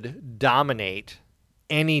could dominate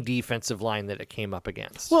any defensive line that it came up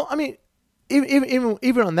against. Well, I mean, even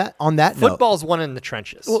on that note, Football's won in the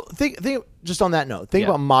trenches. well, think just on that note. Think Yeah.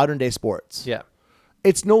 about modern day sports. yeah.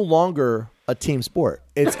 It's no longer a team sport.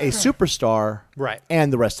 It's a superstar, Right.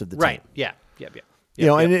 and the rest of the team. Right. Yeah. Yep. You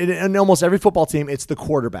know, and almost every football team, it's the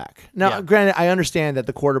quarterback. Now, Yeah. granted, I understand that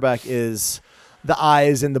the quarterback is the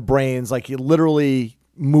eyes and the brains, like you're literally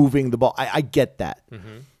moving the ball. I get that.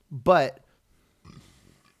 But,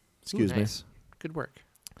 excuse me. Nice. Good work.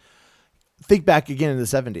 Think back again in the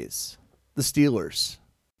 70s. The the Steelers,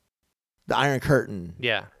 the Iron Curtain,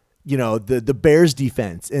 Yeah. the Bears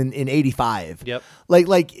defense in 85. Yep.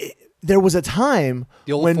 There was a time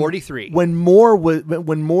The old when 43. when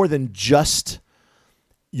more than just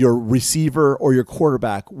your receiver or your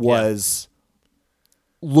quarterback was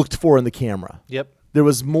looked for in the camera. Yep. There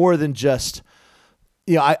was more than just,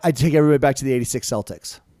 I take everybody back to the 86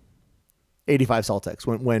 Celtics, 85 Celtics.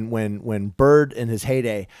 When Bird in his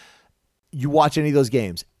heyday, you watch any of those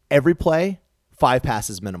games, every play, 5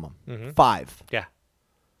 passes minimum. 5. Yeah.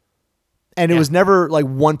 And it was never like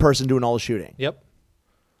one person doing all the shooting. Yep.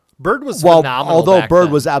 Bird was phenomenal. Although back Bird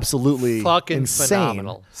then. was absolutely fucking insane.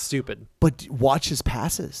 phenomenal. Stupid. But watch his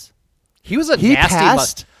passes. He was a He nasty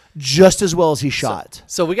passed just as well as he shot.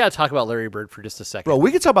 So we got to talk about Larry Bird for just a second. Bro,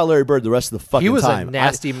 we could talk about Larry Bird the rest of the fucking He was time. a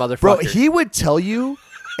nasty motherfucker. Bro, he would tell you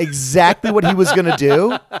exactly what he was going to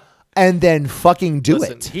do and then fucking do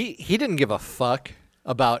Listen, it. He didn't give a fuck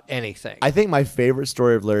about anything. I think my favorite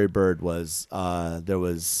story of Larry Bird was there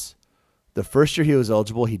was the first year he was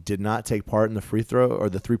eligible, he did not take part in the free throw or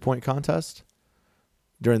the 3-point contest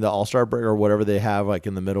during the All-Star break or whatever they have like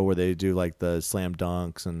in the middle where they do like the slam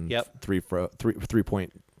dunks and Yep.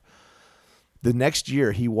 3-point. The next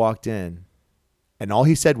year he walked in and all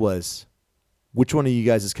he said was, "Which one of you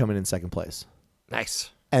guys is coming in second place?"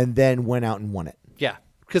 Nice. And then went out and won it. Yeah,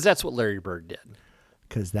 because that's what Larry Bird did.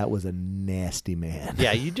 Because that was a nasty man.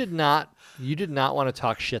 Yeah, you did not want to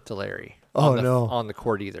talk shit to Larry. Oh, on the, no. on the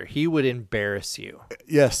court either. He would embarrass you.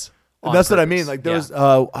 Yes. On That's what I purpose. mean. Like there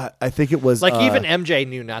Yeah. was, I think it was Like even MJ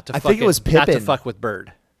knew not to. I think it was not to Pippen. fuck with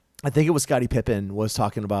Bird. I think it was Scottie Pippen was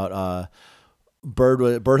talking about Bird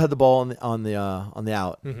had the ball on the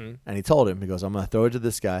out, and he told him, he goes, "I'm gonna throw it to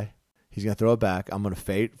this guy. He's gonna throw it back. I'm gonna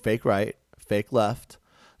fake right, fake left,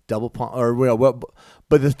 double pump, or what."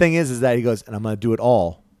 But the thing is that he goes, and I'm gonna do it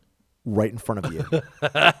all right in front of you.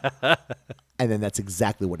 And then that's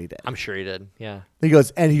exactly what he did. I'm sure he did. Yeah. He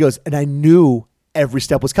goes, and I knew every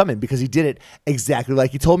step was coming because he did it exactly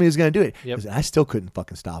like he told me he was gonna do it. He Yep. goes, and I still couldn't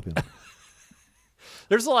fucking stop him.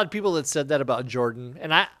 There's a lot of people that said that about Jordan,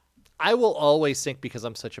 and I will always think, because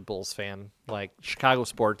I'm such a Bulls fan, like Chicago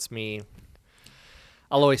sports, me,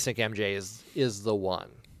 I'll always think MJ is the one.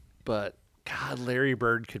 But God, Larry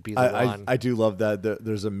Bird could be the one. I do love that.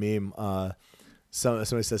 There's a meme.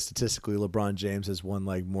 Somebody says statistically LeBron James has won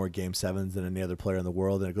like more Game 7s than any other player in the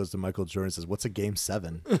world, and it goes to Michael Jordan and says, "What's a Game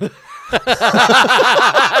 7?"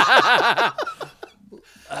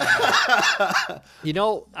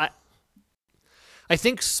 I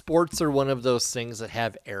think sports are one of those things that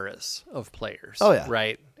have eras of players. Oh, yeah.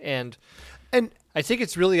 Right. And And I think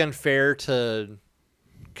it's really unfair to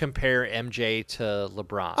compare MJ to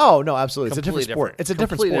LeBron. oh no, absolutely, it's a Completely different sport. It's a different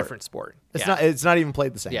completely sport. different sport. It's Yeah. not. It's not even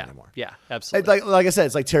played the same Yeah. anymore. Yeah. It's Absolutely. like I said,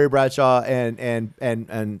 it's like Terry Bradshaw and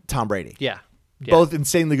Tom Brady. yeah. Yeah. Both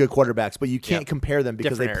insanely good quarterbacks, but you can't Yep. compare them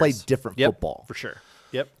because Different they play eras. different Yep, football. for sure.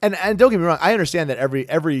 Yep. And don't get me wrong, I understand that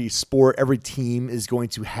every sport, every team is going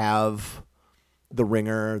to have the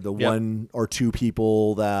ringer, the Yep. one or two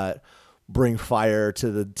people that bring fire to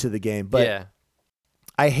the game. But yeah.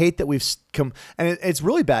 I hate that we've come, and it's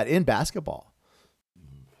really bad in basketball.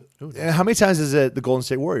 How many times is it the Golden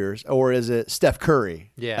State Warriors, or is it Steph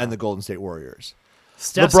Curry Yeah. and the Golden State Warriors?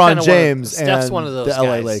 Steph's LeBron kinda James Steph's and one of those the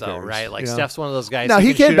LA guys, Lakers, though, right? Like you know? Steph's one of those guys. No, he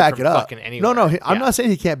can can't shoot back from it up. fucking anywhere. No, I'm Yeah. not saying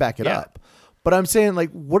he can't back it Yeah. up, but I'm saying like,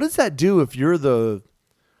 what does that do if you're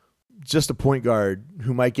just a point guard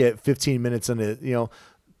who might get 15 minutes in it?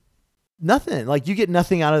 Nothing. Like you get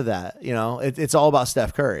nothing out of that. It's all about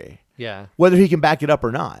Steph Curry, Yeah. whether he can back it up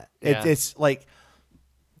or not. Yeah. It's like,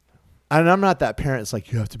 and I'm not that parent. It's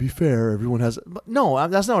like you have to be fair. Everyone has. No,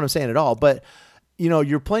 that's not what I'm saying at all. But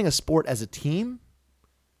you're playing a sport as a team.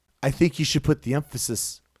 I think you should put the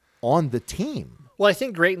emphasis on the team. Well, I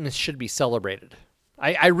think greatness should be celebrated.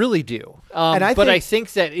 I really do. And I but I think-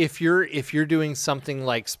 think that if you're doing something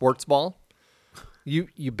like sports ball,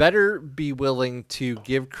 you better be willing to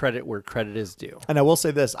give credit where credit is due. And I will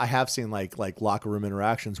say this: I have seen like locker room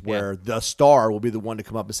interactions where the star will be the one to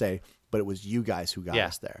come up and say, "But it was you guys who got Yeah.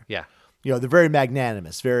 us there." Yeah. They're very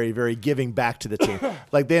magnanimous, very, very giving back to the team.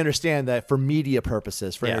 Like they understand that for media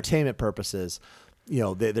purposes, for Yeah. entertainment purposes,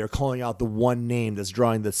 they're calling out the one name that's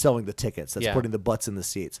selling the tickets, that's Yeah. putting the butts in the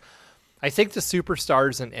seats. I think the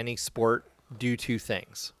superstars in any sport do two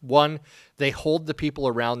things. One, they hold the people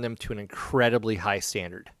around them to an incredibly high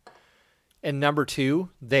standard. And number two,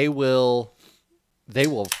 they will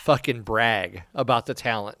fucking brag about the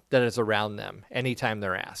talent that is around them anytime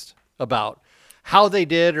they're asked about how they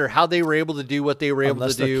did or how they were able to do what they were able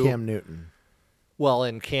Unless to do. they're Cam Newton. Well,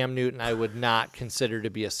 and Cam Newton I would not consider to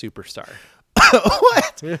be a superstar.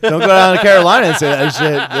 What? Don't go down to Carolina and say that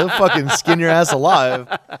shit. They'll fucking skin your ass alive.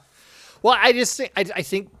 Well, I just think I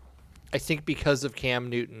think because of Cam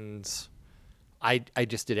Newton's, I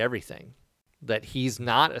just did everything. That he's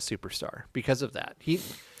not a superstar because of that.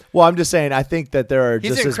 Well, I'm just saying. I think that there are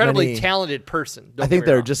He's just an incredibly as many, talented person. I think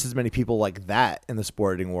there are just as many people like that in the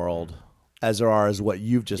sporting world as there are as what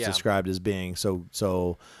you've just Yeah. described as being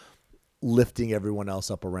so lifting everyone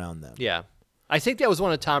else up around them. Yeah. I think that was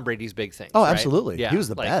one of Tom Brady's big things. Oh, right? absolutely. Yeah. He was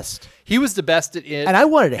the best. He was the best at it. And I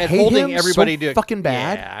wanted to at hate holding him everybody so to fucking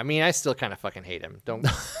bad. Yeah, I mean, I still kind of fucking hate him. Don't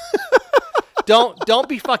don't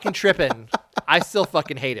be fucking tripping. I still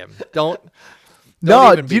fucking hate him. Don't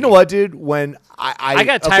No, even do you be. know what, dude? When I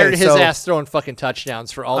got tired okay, of his so ass throwing fucking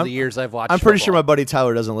touchdowns for all the years I've watched. I'm pretty sure my football. buddy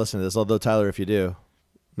Tyler doesn't listen to this, although Tyler, if you do,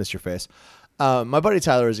 miss your face. My buddy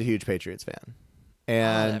Tyler is a huge Patriots fan.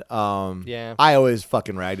 And yeah. I always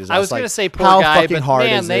fucking ragged his ass. I was like, gonna say poor how guy, fucking but hard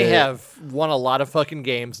man, is they it? have won a lot of fucking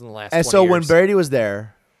games in the last. And 20 so when years. Brady was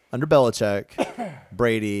there under Belichick,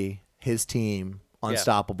 Brady, his team,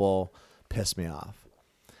 unstoppable, pissed me off.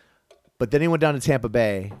 But then he went down to Tampa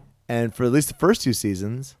Bay, and for at least the first 2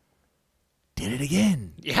 seasons, did it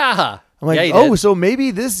again. yeah, I'm like, yeah, he oh, did. so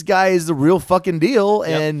maybe this guy is the real fucking deal,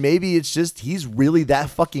 Yep. and maybe it's just he's really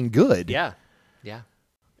that fucking good. yeah, yeah,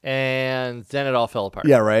 and then it all fell apart.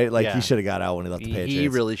 Yeah, right? Like Yeah. he should have got out when he left the Patriots. He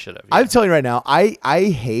really should have. I'm telling you right now, I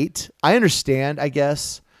understand, I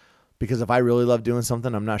guess, because if I really love doing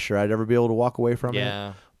something, I'm not sure I'd ever be able to walk away from it.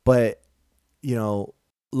 Yeah. But, you know,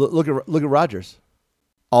 look at Rodgers.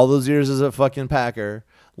 All those years as a fucking Packer,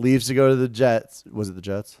 leaves to go to the Jets. Was it the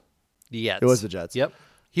Jets? Yes. It was the Jets. Yep.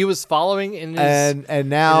 He was following in his, And in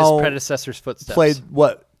now his predecessor's footsteps. played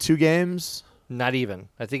what, 2 games? Not even.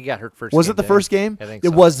 I think he got hurt first. Was game, it the didn't first he? game? I think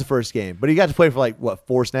It so. was the first game, but he got to play for like what,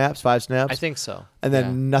 4 snaps, 5 snaps, I think so. and then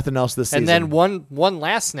Yeah. nothing else this season. And then one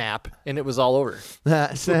last snap, and it was all over.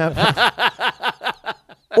 Snap.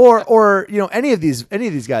 or you know any of these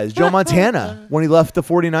guys, Joe Montana when he left the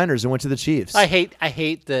 49ers and went to the Chiefs. I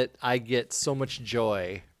hate that I get so much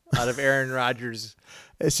joy out of Aaron Rodgers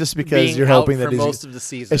It's just because being you're out hoping for that he's. most of the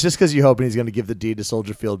season. It's just because you're hoping he's going to give the deed to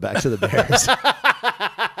Soldier Field back to the Bears.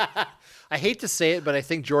 I hate to say it, but I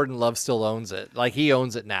think Jordan Love still owns it. Like he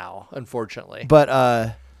owns it now, unfortunately. But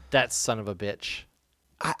That son of a bitch.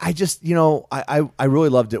 I just I really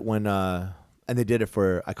loved it when and they did it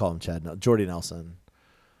for I call him Chad Jordy Nelson.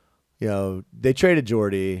 You know, they traded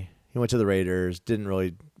Jordy. He went to the Raiders. Didn't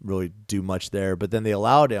really do much there, but then they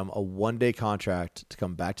allowed him a 1-day contract to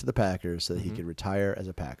come back to the Packers so that he could retire as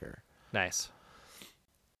a Packer. Nice.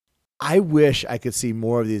 I wish I could see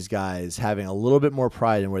more of these guys having a little bit more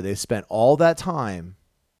pride in where they spent all that time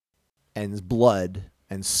and blood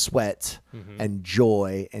and sweat and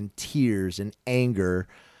joy and tears and anger.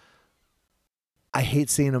 I hate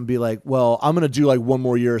seeing them be like, well, I'm going to do like one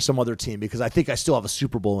more year of some other team because I think I still have a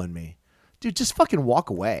Super Bowl in me. Dude, just fucking walk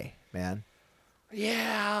away, man.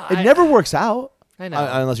 Yeah. It never works out. I know.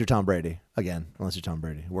 Unless you're Tom Brady. Again, unless you're Tom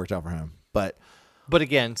Brady. It worked out for him. But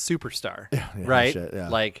again, superstar. yeah, right? shit, yeah.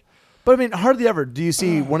 Like I mean, hardly ever do you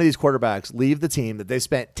see one of these quarterbacks leave the team that they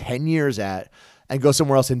spent 10 years at and go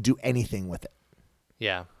somewhere else and do anything with it.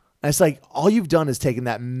 yeah. And it's like all you've done is taken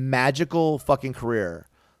that magical fucking career,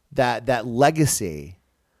 that legacy,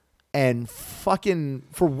 and fucking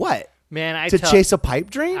for what? Man, To chase a pipe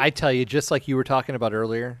dream? I tell you, just like you were talking about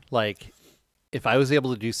earlier, like if I was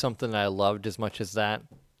able to do something that I loved as much as that,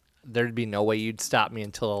 there'd be no way you'd stop me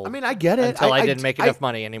until I mean, I get it. until I didn't make enough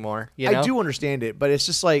money anymore. You know? I do understand it, but it's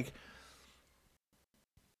just like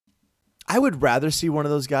I would rather see one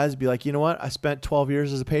of those guys be like, you know what? I spent 12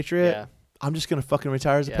 years as a Patriot. Yeah. I'm just going to fucking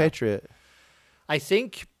retire as a Yeah. Patriot. I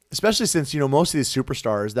think Especially since, most of these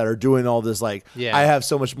superstars that are doing all this, like, Yeah. I have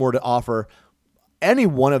so much more to offer. Any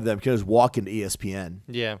one of them can just walk into ESPN,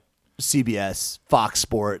 yeah. CBS, Fox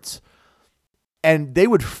Sports, and they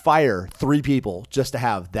would fire 3 people just to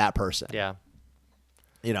have that person. Yeah.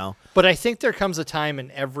 But I think there comes a time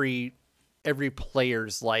in every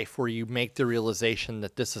player's life where you make the realization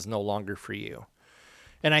that this is no longer for you.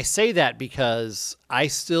 And I say that because I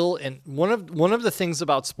still, and one of the things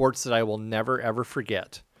about sports that I will never ever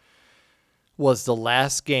forget was the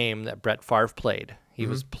last game that Brett Favre played. He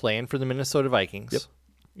was playing for the Minnesota Vikings. Yep.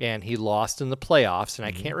 And he lost in the playoffs, and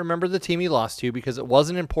I can't remember the team he lost to because it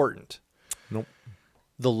wasn't important. Nope.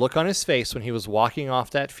 The look on his face when he was walking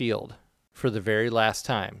off that field for the very last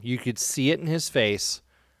time, you could see it in his face.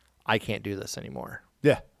 I can't do this anymore.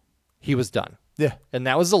 Yeah. He was done. Yeah. And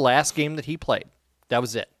that was the last game that he played. That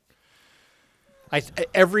was it.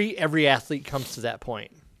 Every athlete comes to that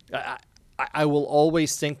point. I will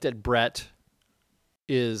always think that Brett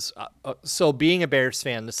is so being a Bears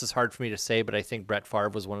fan, this is hard for me to say, but I think Brett Favre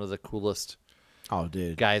was one of the coolest Oh,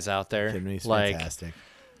 dude. guys out there. He's like fantastic.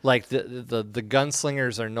 like the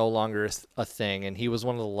gunslingers are no longer a thing, and he was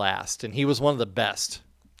one of the last, and he was one of the best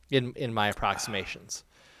in my approximations.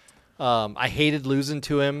 I hated losing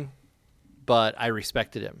to him, but I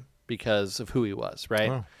respected him because of who he was, right?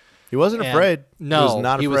 Oh. He wasn't And afraid. No,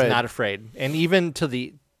 he was not afraid. And even to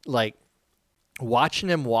the watching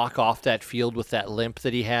him walk off that field with that limp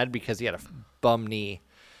that he had because he had a bum knee.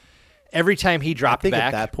 Every time he I dropped think back,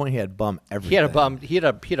 at that point he had bum everything. he had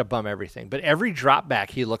a bum everything. But every drop back,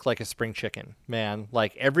 he looked like a spring chicken, man.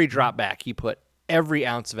 Like every drop back, he put every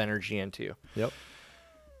ounce of energy into. Yep.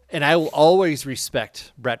 And I will always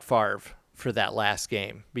respect Brett Favre for that last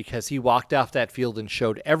game because he walked off that field and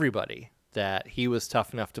showed everybody that he was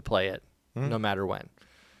tough enough to play it no matter when.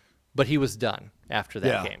 But he was done after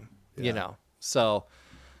that game, you know. So,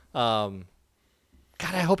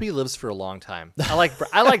 God, I hope he lives for a long time. I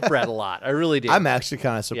like Brett a lot. I really do. I'm actually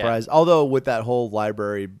kind of surprised. Although with that whole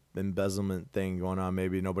library embezzlement thing going on,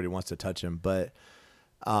 maybe nobody wants to touch him. But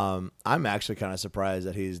I'm actually kind of surprised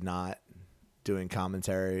that he's not doing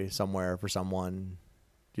commentary somewhere for someone,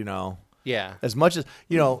 you know. Yeah. As much as,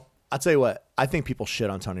 you know, I'll tell you what, I think people shit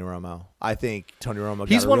on Tony Romo. I think Tony Romo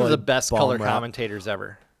He's got a one really of the best bum color rap. commentators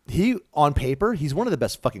ever. On paper, he's one of the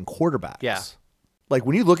best fucking quarterbacks. Yeah. Like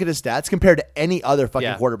when you look at his stats compared to any other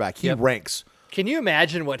fucking quarterback, he Yep. ranks. Can you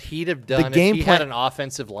imagine what he'd have done if game he plan- had an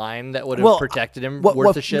offensive line that would have protected him worth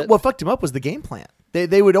what, the shit? What fucked him up was the game plan.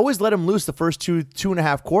 They would always let him loose the first two and a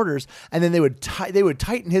half quarters, and then they would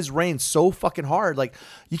tighten his reins so fucking hard. Like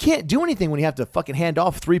you can't do anything when you have to fucking hand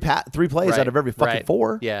off three plays out of every fucking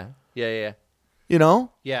four. Yeah. You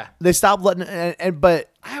know. Yeah. They stopped letting but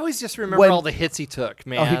I always just remember all the hits he took,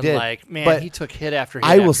 man. he did. Like, man, But he took hit after hit.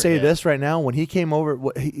 I will after say hit. this right now: when he came over,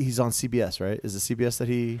 he's on CBS, right? Is it CBS that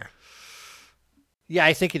he? Yeah,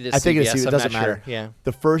 I think it is. I think CBS. it's. It I'm doesn't not matter. sure. Yeah.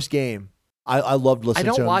 The first game, I loved listening I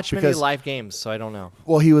to him. don't watch many because, live games, so I don't know.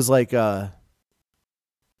 Well, he was like, if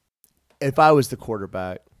I was the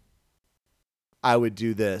quarterback, I would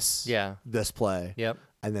do this. Yeah. This play. Yep.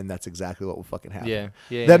 And then that's exactly what would fucking happen.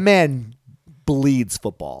 Yeah. That man bleeds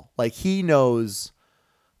football. Like he knows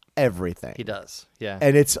everything. He does. Yeah.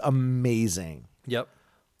 And it's amazing. Yep.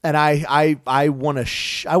 And I want to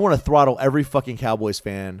throttle every fucking Cowboys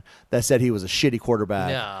fan that said he was a shitty quarterback.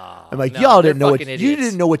 No. I'm like, no, y'all they're didn't know what fucking you idiots.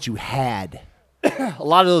 didn't know what you had. A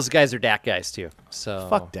lot of those guys are Dak guys too. So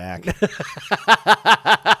Fuck Dak.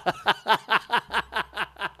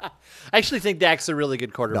 I actually think Dak's a really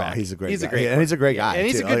good quarterback. No, he's a great guy. Great And he's a great guy, and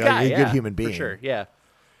he's too. a good Like, guy. he's a good yeah, human being. for sure. Yeah.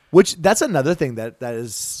 Which that's another thing that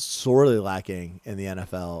is sorely lacking in the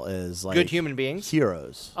NFL is like Good human beings.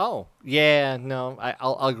 heroes. Oh yeah, no,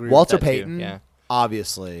 I'll agree. Walter with that Payton, Too. Yeah.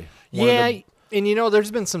 obviously. one of Yeah, the- and you know,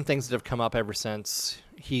 there's been some things that have come up ever since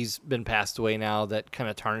he's been passed away now that kind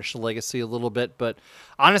of tarnished the legacy a little bit. But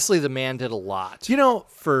honestly, the man did a lot. you know,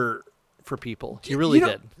 for people, he really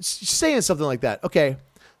did. Saying something like that. Okay,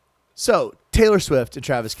 so Taylor Swift and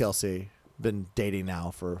Travis Kelce been dating now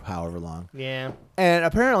for however long, Yeah, and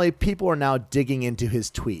apparently people are now digging into his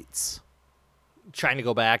tweets. trying to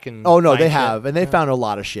go back and Oh no, find they shit. have, and they found a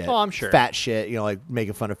lot of shit. Oh, I'm sure. Fat shit, you know, like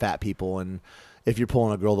making fun of fat people, and if you're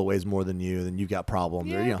pulling a girl that weighs more than you, then you got problems.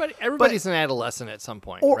 Yeah, or, you know. but everybody's an adolescent at some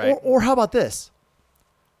point, Or, right? or how about this?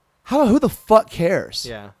 How about who the fuck cares?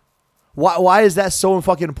 Yeah, Why is that so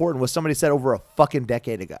fucking important? What somebody said over a fucking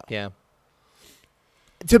decade ago. yeah,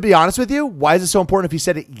 To be honest with you, why is it so important if he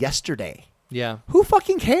said it yesterday? yeah, Who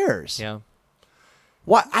fucking cares? yeah.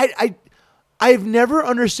 Why I've never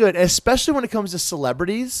understood, especially when it comes to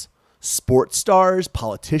celebrities, sports stars,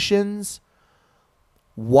 politicians.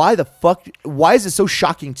 Why is it so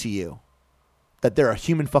shocking to you that they're a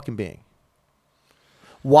human fucking being?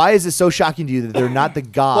 Why is it so shocking to you that they're not the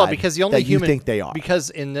god Well, because the only that human you think they are? Because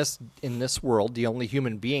in this world, the only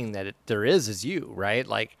human being that there is you, right?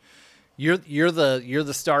 Like you're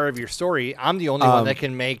the star of your story. I'm the only one that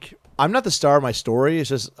can make. I'm not the star of my story. It's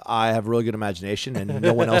just I have a really good imagination and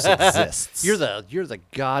no one else exists. You're the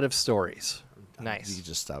god of stories. Nice. You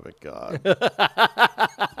just stop it, God.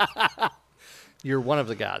 You're one of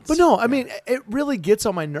the gods. But no, I mean, it really gets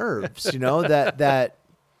on my nerves, you know, that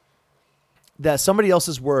somebody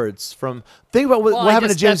else's words from think about what Well, I happened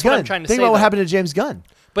to guess James that's what I'm Gunn. trying to Think say, about what though. happened to James Gunn.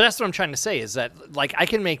 But that's what I'm trying to say is that like I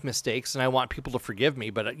can make mistakes and I want people to forgive me,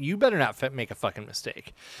 but you better not make a fucking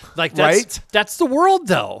mistake. Like Right? That's the world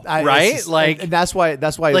though, right? It's just- Like and that's why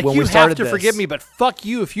like when you we started have to this, forgive me, but fuck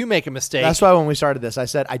you if you make a mistake. That's why when we started this, I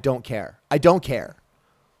said I don't care. I don't care.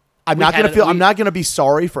 I'm not gonna feel. I'm not gonna be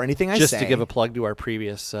sorry for anything I say. Just to give a plug to our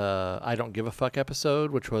previous I Don't Give a Fuck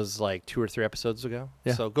episode, which was like 2 or 3 episodes ago.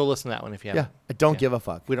 Yeah. So go listen to that one if you haven't. Yeah, I don't give a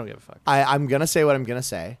fuck. We don't give a fuck. I'm gonna say what I'm gonna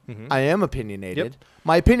say. I am opinionated. Yep.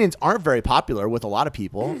 My opinions aren't very popular with a lot of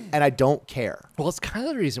people, and I don't care. Well, it's kind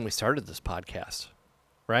of the reason we started this podcast,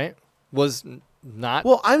 right? Was not.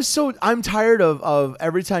 Well, I'm tired of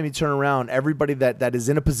every time you turn around, everybody that is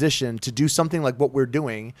in a position to do something like what we're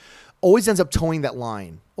doing always ends up towing that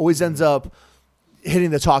line. Always ends up hitting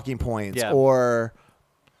the talking points Yeah. or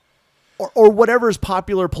whatever is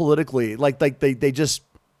popular politically. Like they just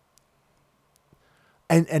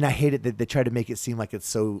and I hate it that they try to make it seem like it's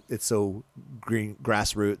so green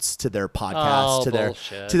grassroots to their podcast,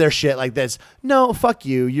 bullshit. to their shit like this. No, fuck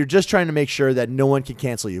you. You're just trying to make sure that no one can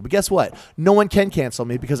cancel you. But guess what? No one can cancel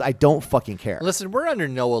me because I don't fucking care. Listen, we're under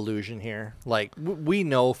no illusion here. Like, we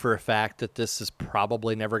know for a fact that this is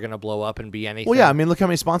probably never going to blow up and be anything. Well, yeah, I mean, look how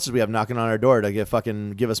many sponsors we have knocking on our door to give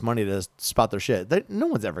us money to spot their shit. No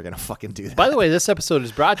one's ever gonna fucking do that. By the way, this episode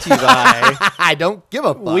is brought to you by I don't give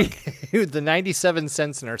a fuck. the 97 cents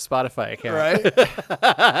in our Spotify account.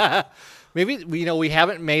 Right? Maybe we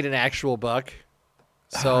haven't made an actual buck,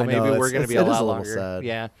 so I maybe know, we're going to be it a is lot a little longer. sad.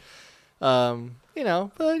 Yeah.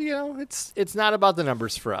 It's not about the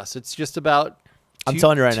numbers for us. It's just about I'm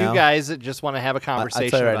telling you right two now. guys that just want to have a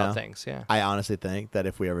conversation right about now. things. Yeah. I honestly think that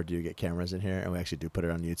if we ever do get cameras in here and we actually do put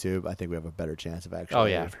it on YouTube, I think we have a better chance of actually. Oh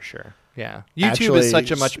yeah, for sure. Yeah. YouTube actually is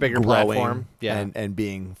such a much bigger growing platform. Yeah. and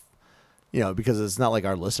being, because it's not like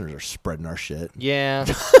our listeners are spreading our shit. Yeah.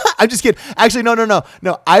 I'm just kidding. Actually, no.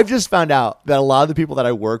 I've just found out that a lot of the people that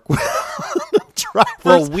I work with, drivers,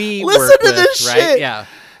 Well, we listen work to with, this right? shit. Yeah.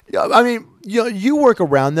 I mean, you work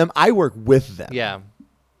around them. I work with them. Yeah.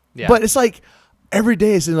 Yeah. But it's like every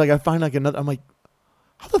day it seems like I find like another. I'm like,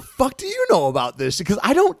 how the fuck do you know about this? Because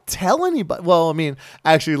I don't tell anybody. Well, I mean,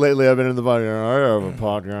 actually, lately I've been in the podcast. I have a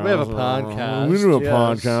podcast. We have a podcast, We do a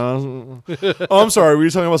yes. podcast. Oh, I'm sorry. Were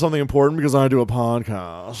you talking about something important? Because I do a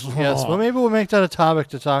podcast. Yes. Well, maybe we'll make that a topic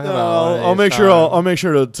to talk about. I'll make sure. I'll make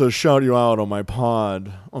sure to shout you out on my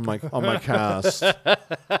pod, on my cast.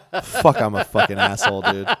 Fuck, I'm a fucking asshole,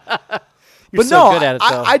 dude. You're But so no, good at it,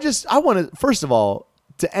 though. I want to. First of all,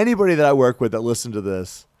 to anybody that I work with that listen to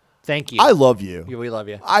this, Thank you. I love you. We love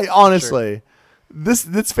you. I honestly,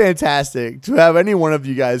 it's fantastic to have any one of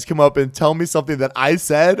you guys come up and tell me something that I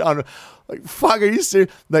said on, like, fuck, are you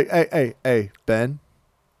serious? Like, hey, Ben,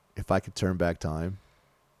 if I could turn back time,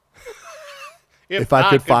 if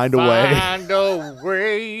I could find a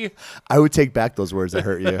way, I would take back those words that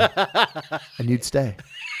hurt you, and you'd stay.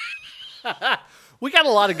 We got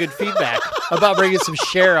a lot of good feedback about bringing some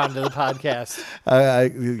share onto the podcast.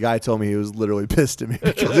 The guy told me he was literally pissed at me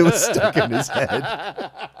because it was stuck in his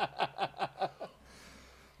head.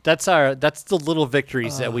 That's the little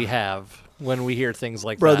victories that we have when we hear things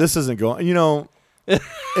like Bro, that. this isn't going.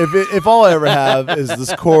 If all I ever have is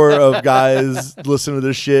this core of guys listening to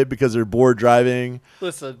this shit because they're bored driving,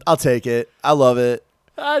 Listen, I'll take it. I love it.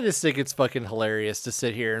 I just think it's fucking hilarious to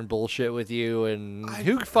sit here and bullshit with you, and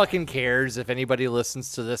who fucking cares if anybody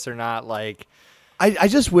listens to this or not? Like, I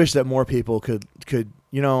just wish that more people could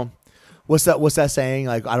what's that saying?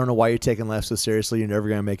 Like, I don't know why you're taking life so seriously. You're never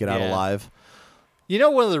gonna make it out Yeah. alive.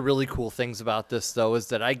 one of the really cool things about this though is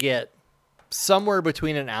that I get somewhere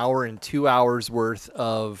between an hour and 2 hours worth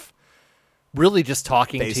of really just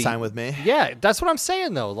talking to you. FaceTime with me. Yeah, that's what I'm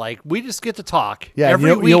saying though. Like, we just get to talk. Yeah, and every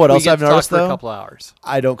you know week what we else get I've to talk noticed, for a though? couple hours.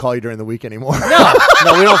 I don't call you during the week anymore.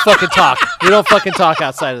 No, we don't fucking talk. We don't fucking talk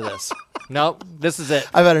outside of this. Nope, this is it.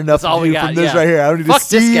 I've had enough That's all of we you got, from this yeah. right here. I don't need Fuck to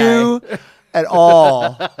see this guy. you at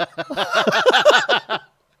all.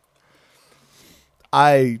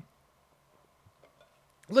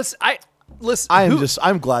 Listen.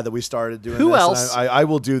 I'm glad that we started doing Who this. else? I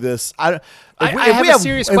will do this. If have we a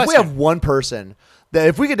serious if we question. have one person that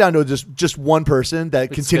if we get down to just one person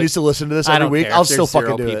that continues good. to listen to this I every don't week, care. I'll If still there's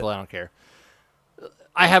fucking 0 do people, it. I don't care.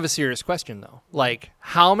 I have a serious question though. Like,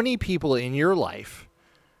 how many people in your life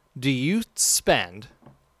do you spend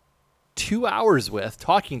 2 hours with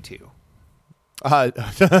talking to?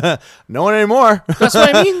 No one anymore. That's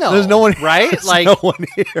what I mean, though. There's no one, right? there's Like, no one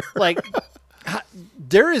here. like,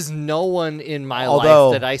 there is no one in my Although-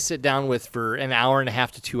 life that I sit down with for an hour and a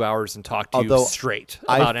half to 2 hours and talk to Although straight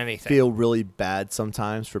about I anything. feel really bad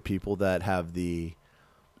sometimes for people that have the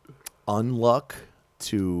unluck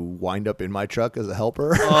to wind up in my truck as a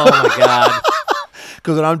helper. Oh my god,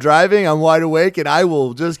 Because when I'm driving, I'm wide awake and I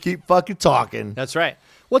will just keep fucking talking. that's right.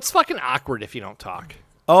 What's fucking awkward if you don't talk?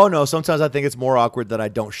 Oh no, sometimes I think it's more awkward that I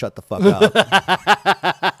don't shut the fuck up.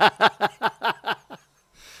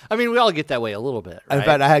 I mean, we all get that way a little bit, right? In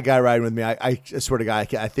fact, I had a guy riding with me. I swear to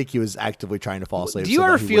God, I think he was actively trying to fall asleep. Do you so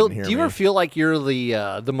ever that he feel? wouldn't hear Do you me. ever feel like you're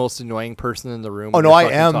the most annoying person in the room? Oh when no, you're I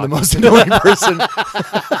fucking am talking? the most annoying person.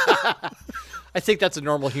 I think that's a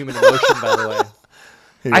normal human emotion, by the way.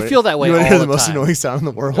 Hey, I feel that way You want all to hear the the most time. annoying sound in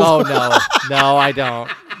the world? Oh no, I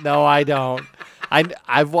don't. No, I don't.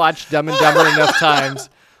 I've watched Dumb and Dumber enough times.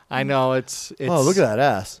 I know it's. Oh, look at that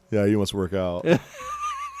ass. Yeah, you must work out.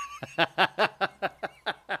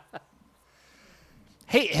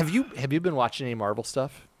 Hey, have you been watching any Marvel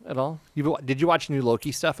stuff at all? Did you watch new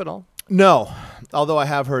Loki stuff at all? No, although I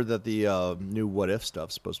have heard that the new What If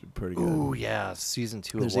stuff's supposed to be pretty good. Ooh, yeah, season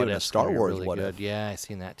 2 There's of What even a If. Star Wars really What good. If. Yeah, I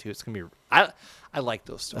seen that too. It's gonna be. I like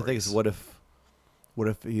those I stories. think it's what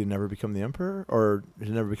if he never become the Emperor or he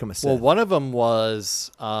never become a Sith? Well, one of them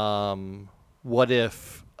was what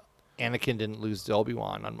if Anakin didn't lose to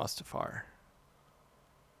Obi-Wan on Mustafar?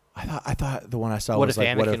 I thought the one I saw What was if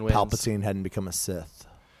like, what if Anakin wins? Palpatine hadn't become a Sith?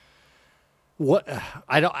 What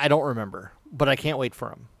I don't remember, but I can't wait for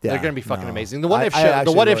them. They're Yeah, going to be fucking no. amazing. The what if I show, the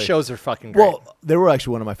actually what if really- shows are fucking great. Well, they were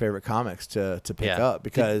actually one of my favorite comics to pick Yeah. up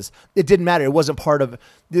because it didn't matter. It wasn't part of.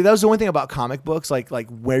 That was the only thing about comic books. Like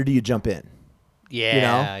where do you jump in?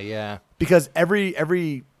 yeah, yeah. Because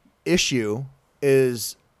every issue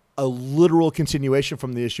is a literal continuation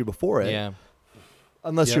from the issue before it. Yeah.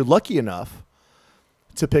 Unless Yep. you're lucky enough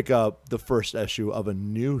to pick up the first issue of a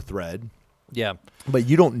new thread, Yeah. but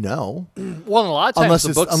you don't know Well, and a lot of times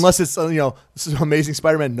unless it's this is Amazing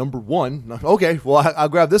Spider-Man #1. Okay, well I'll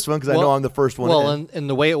grab this one because I know I'm the first one. Well, in. and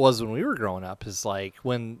the way it was when we were growing up is like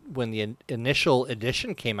when the initial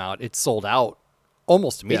edition came out, it sold out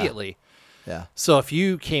almost immediately. Yeah. So if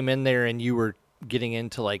you came in there and you were getting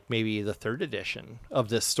into like maybe the third edition of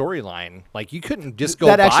this storyline, like you couldn't just go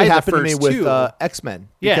That buy actually the happened to me first with two. X-Men.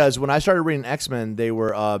 Yeah. Because when I started reading X-Men, they were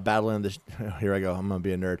battling the. Here I go. I'm gonna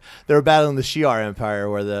be a nerd. They were battling the Shi'ar Empire,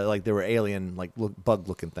 where they were alien, like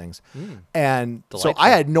bug-looking things, and so Delightful. I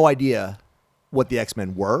had no idea what the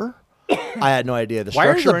X-Men were. I had no idea the Why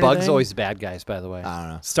are structure. the or bugs anything. always bad guys? By the way, I don't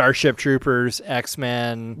know. Starship Troopers,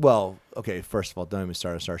 X-Men. Well, okay. First of all, don't even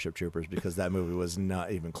start on Starship Troopers because that movie was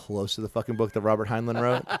not even close to the fucking book that Robert Heinlein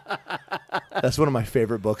wrote. That's one of my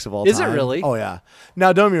favorite books of all Is it time. really? Oh yeah.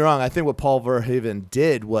 Now, don't get me wrong. I think what Paul Verhoeven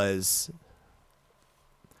did was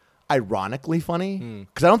ironically funny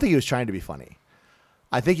because I don't think he was trying to be funny.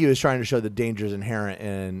 I think he was trying to show the dangers inherent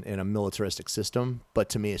in a militaristic system. But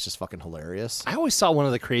to me, it's just fucking hilarious. I always thought one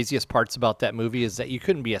of the craziest parts about that movie is that you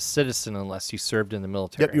couldn't be a citizen unless you served in the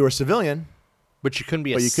military. Yep, you were a civilian, but you couldn't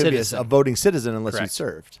be but a you could be citizen. a voting citizen unless you Correct.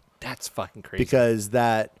 served. That's fucking crazy. Because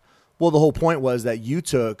the whole point was that you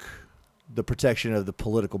took the protection of the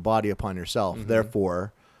political body upon yourself.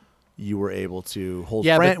 Therefore, you were able to hold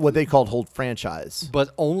Yeah, but- what they called hold franchise. But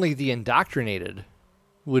only the indoctrinated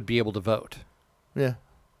would be able to vote. Yeah.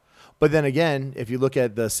 But then again, if you look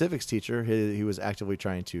at the civics teacher, he was actively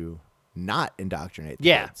trying to not indoctrinate the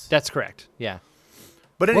Yeah, kids. that's correct. Yeah.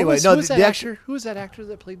 But What anyway, was- no, who was the that actual actor? Who was that actor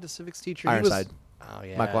that played the civics teacher? He was- Ironside. Oh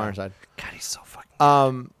yeah, Michael Ironside. God, he's so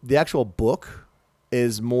fucking. The actual book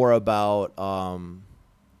is more about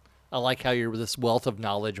I like how you're this wealth of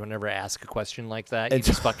knowledge. Whenever I ask a question like that, you It's-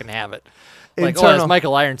 just fucking have it. Like, oh, internal- that's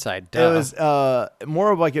Michael Ironside. Duh. It was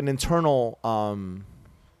more of like an internal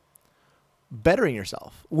bettering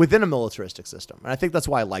yourself within a militaristic system. And I think that's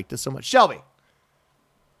why I liked it so much. Shelby!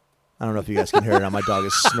 I don't know if you guys can hear it now. My dog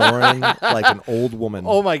is snoring like an old woman.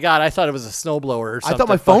 Oh my god, I thought it was a snowblower or I something. thought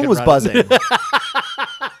my phone fucking was running. buzzing.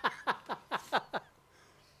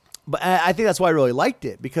 But I think that's why I really liked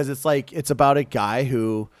it, because it's about a guy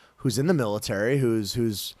who's in the military,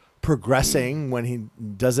 who's progressing when he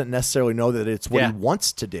doesn't necessarily know that it's what Yeah. he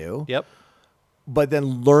wants to do. Yep. But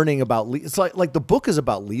then learning about it's like the book is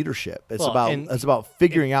about leadership. It's Well, and- about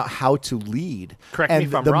figuring out how to lead. Correct me and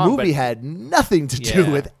if I'm the wrong, movie but- had nothing to do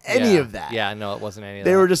Yeah, with any yeah, of that. Yeah, no, it wasn't any of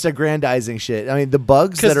They that. were just aggrandizing shit. I mean, the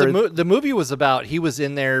bugs Because that are the movie was about he was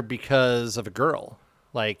in there because of a girl.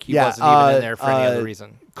 Like he Yeah, wasn't even in there for any other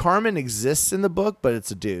reason. Carmen exists in the book, but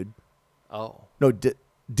it's a dude. Oh. No,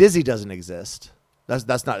 Dizzy doesn't exist. That's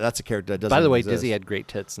a character that doesn't. By the way, exist. Dizzy had great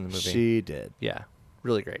tits in the movie. She did. Yeah,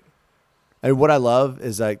 really great. And what I love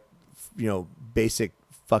is basic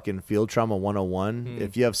fucking field trauma 101.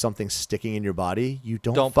 If you have something sticking in your body, you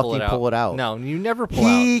don't fucking pull it out. No, you never pull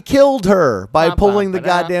He out. killed her by Bum, pulling the bum,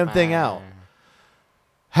 ba-dum, goddamn thing bah. out.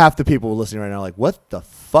 Half the people listening right now are like, what the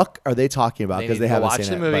fuck are they talking about? Because need they to go haven't watch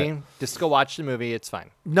seen the it. movie. Just go watch the movie. It's fine.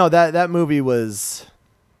 But no, that movie was.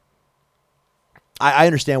 I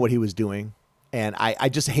understand what he was doing, and I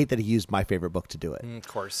just hate that he used my favorite book to do it. Of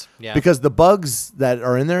course. Yeah. Because the bugs that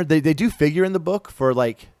are in there, they do figure in the book for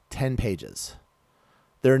like 10 pages.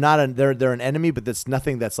 They're not they're an enemy, but that's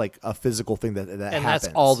nothing that's like a physical thing that And happens. that's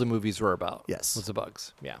all the movies were about. Yes. Was the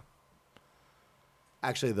bugs. Yeah.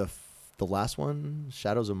 Actually, the last one,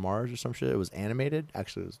 Shadows of Mars or some shit, it was animated.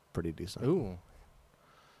 Actually, it was pretty decent. Ooh.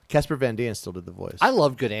 Casper Van Dien still did the voice. I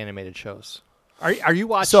love good animated shows. Are you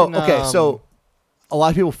watching? So a lot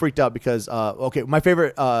of people freaked out because my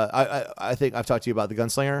favorite I think I've talked to you about The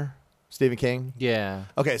Gunslinger, Stephen King. Yeah.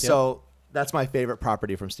 Okay, Yep. so that's my favorite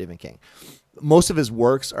property from Stephen King. Most of his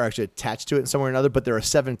works are actually attached to it in some way or another, but there are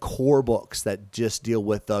 7 core books that just deal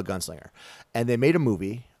with The Gunslinger. And they made a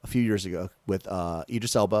movie a few years ago with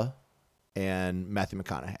Idris Elba and Matthew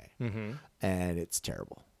McConaughey. Mm-hmm. And it's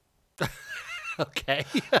terrible. Okay.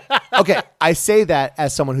 Okay, I say that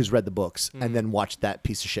as someone who's read the books and then watched that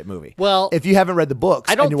piece of shit movie. Well, if you haven't read the books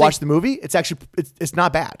I don't and you think- watch the movie, it's actually it's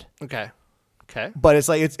not bad. Okay. But it's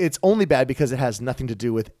like it's only bad because it has nothing to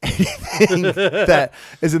do with anything that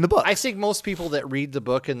is in the book. I think most people that read the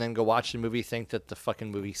book and then go watch the movie think that the fucking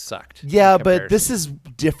movie sucked. Yeah, in but this comparison.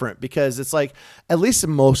 is different because it's like at least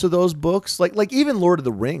in most of those books, like even Lord of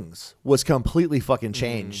the Rings was completely fucking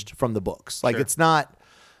changed from the books. Like Sure. it's not.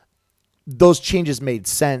 Those changes made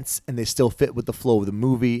sense and they still fit with the flow of the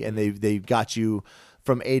movie, and they got you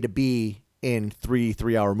from A to B in 3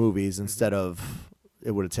 3-hour movies instead of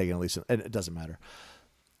it would have taken at least. And it doesn't matter.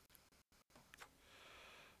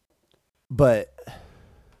 But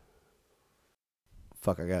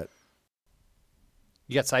fuck, You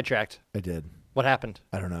got sidetracked. I did. What happened?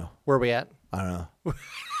 I don't know. Where are we at? I don't know.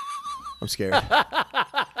 I'm scared.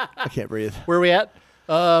 I can't breathe. Where are we at?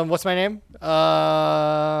 What's my name?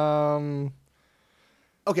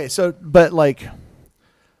 Okay, so but like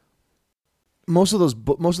most of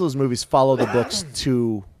those movies follow the books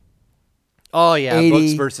to Oh yeah, 80,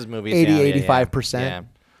 books versus movies. 80, yeah, 85%. Yeah.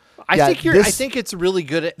 I Yeah, think I think it's really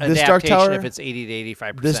good at this Dark adaptation Tower- if it's 80 to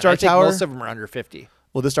 85%. this Dark I think Tower- most of them are under 50.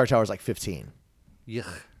 well, this Dark Tower is like 15. Yuck.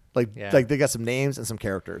 Like Yeah. like they got some names and some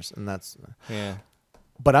characters, and that's. Yeah.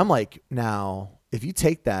 But I'm like, now if you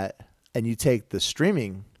take that and you take the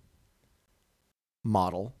streaming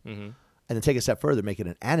model Mm-hmm. and then take it a step further, make it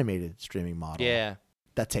an animated streaming model. Yeah.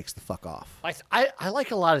 that takes the fuck off. I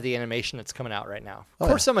like a lot of the animation that's coming out right now. Oh, Of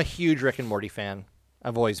course, I'm a huge Rick and Morty fan.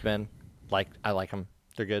 I've always been. I like them.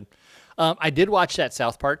 They're good. I did watch that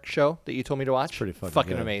South Park show that you told me to watch. Pretty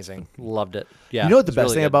fucking good. amazing. Loved it. Yeah. You know what the it's best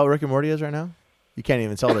really thing good. about Rick and Morty is right now? You can't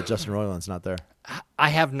even tell that Justin Roiland's not there. I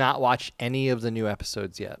have not watched any of the new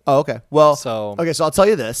episodes yet. Oh, okay. Well, So- okay. So I'll tell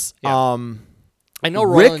you this. Yeah. I know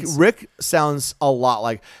Rick Roland's. Rick sounds a lot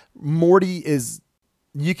like Morty is.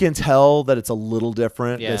 You can tell that it's a little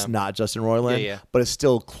different. Yeah. It's not Justin Roiland, Yeah. but it's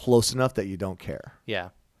still close enough that you don't care. Yeah.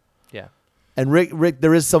 Yeah. And Rick,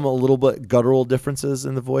 there is some a little bit guttural differences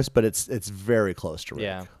in the voice, but it's very close to Rick.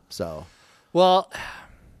 Yeah. So Well,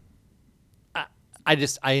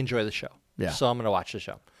 I enjoy the show. Yeah. So I'm gonna watch the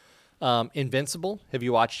show. Invincible. Have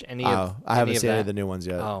you watched any I of? haven't seen that? any of the new ones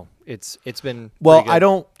yet. Oh, it's been. Well, pretty good. I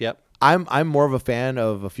don't. Yep. I'm more of a fan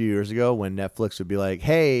of a few years ago when Netflix would be like,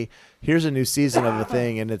 "Hey, here's a new season of a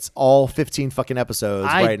thing, and it's all 15 fucking episodes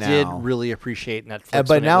right now." I did really appreciate Netflix. But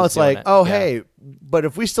when it now was it's doing like, it. oh, Yeah. hey, but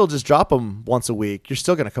if we still just drop them once a week, you're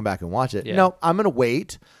still going to come back and watch it. Yeah. No, I'm going to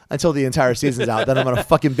wait until the entire season's out. Then I'm going to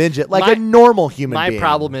fucking binge it like My- a normal human My being.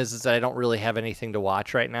 problem is that I don't really have anything to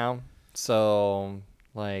watch right now. So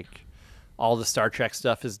like, all the Star Trek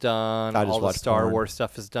stuff is done. I just All the watch Star porn. Wars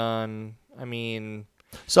stuff is done. I mean,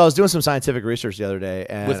 So I was doing some scientific research the other day,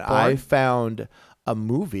 and With porn? I found a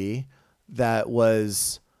movie that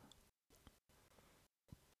was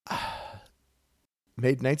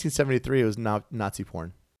made in 1973. It was not Nazi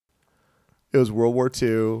porn. It was World War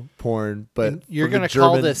II porn, but and you're going gonna to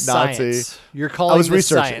call this Nazi. science. You're calling I was this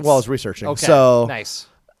researching. science. Well, I was researching. Okay. So Nice.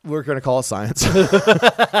 we're going to call it science.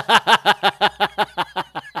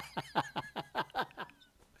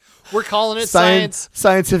 We're calling it science.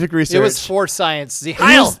 Scientific research. It was for science. It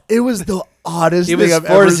was the oddest It thing was I've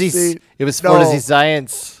for ever the seen. It was No. for the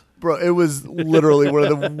science. Bro, it was literally one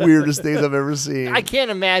of the weirdest things I've ever seen. I can't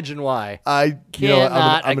imagine why. You know what,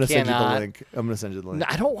 cannot, I'm gonna I send you the cannot. link. I'm gonna send you the link. No,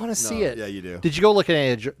 I don't want to see No, it. yeah, you do. Did you go look at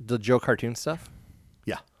any of the Joe cartoon stuff?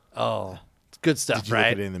 Yeah. Oh, it's good stuff, Did you right?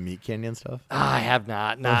 look at any of the Meat Canyon stuff? I have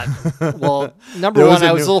not. Well, number There one, I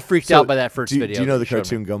a was a new- little freaked so, out by that first do, video. Do you know the that you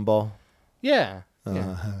showed me. cartoon Gumball? Yeah.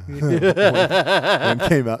 One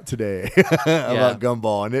came out today about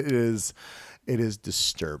Gumball, and it is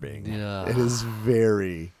disturbing. Yeah. It is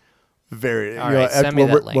very, very. All right, send me when,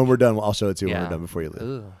 that we're, link. when we're done, I'll show it to you when Yeah. we're done before you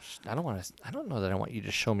leave. Ugh, I don't want to. I don't know that I want you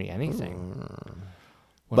to show me anything. When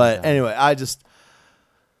But we're done. anyway, I just.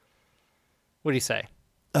 What do you say?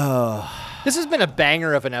 This has been a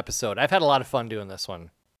banger of an episode. I've had a lot of fun doing this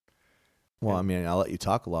one. Well, I mean, I'll let you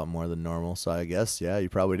talk a lot more than normal, so I guess, yeah, you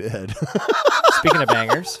probably did. Speaking of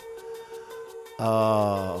bangers.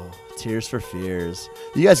 Oh, Tears for Fears.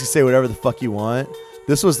 You guys can say whatever the fuck you want.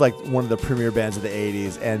 This was like one of the premier bands of the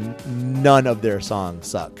 80s, and none of their songs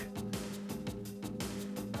suck.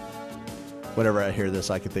 Whenever I hear this,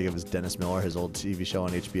 I can think of as Dennis Miller, his old TV show on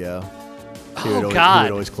HBO. He would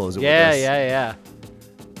always close it with this. Yeah.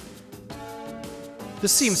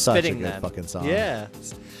 This seems Such fitting a good then. fucking song. Yeah.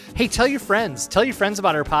 Hey, tell your friends. Tell your friends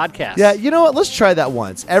about our podcast. Yeah, you know what? Let's try that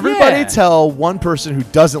once. Everybody Yeah. tell one person who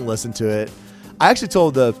doesn't listen to it. I actually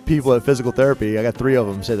told the people at Physical Therapy, I got 3 of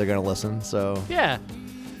them say they're going to listen. So Yeah.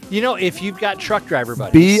 You know, if you've got truck driver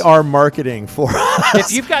buddies. be our marketing for us.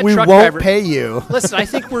 If you've got we truck won't driver- pay you. Listen, I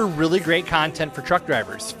think we're really great content for truck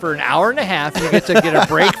drivers. For an hour and a half, you get to get a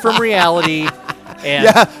break from reality. And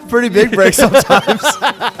Yeah, pretty big break sometimes.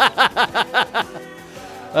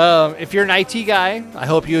 if you're an IT guy, I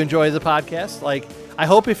hope you enjoy the podcast. Like, I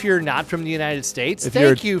hope if you're not from the United States, If you're-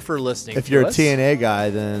 thank you for listening. If to you're a us. TNA guy,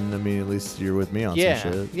 then, I mean, at least you're with me on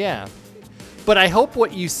some shit. Yeah. But I hope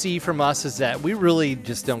what you see from us is that we really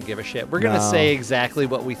just don't give a shit. We're going to No. say exactly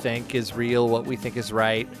what we think is real, what we think is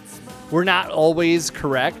right. We're not always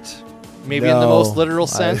correct, maybe in the No, most literal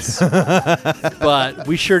sense, but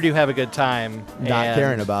we sure do have a good time. Not and-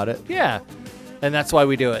 caring about it. Yeah. And that's why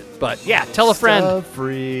we do it. But yeah, tell a friend. Of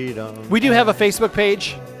freedom. We do have a Facebook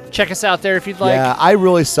page. Check us out there if you'd like. Yeah, I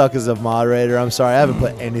really suck as a moderator. I'm sorry. I haven't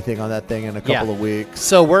put anything on that thing in a couple of weeks.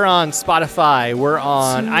 So we're on Spotify, we're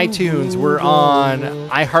on iTunes, we're on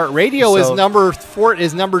iHeartRadio. Is So-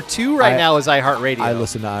 number 2 right now is iHeartRadio. I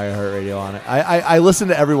listen to iHeartRadio on it. I listen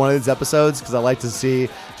to every one of these episodes because I like to see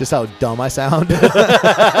just how dumb I sound.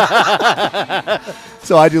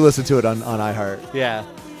 So I do listen to it on iHeart. Yeah.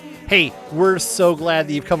 Hey, we're so glad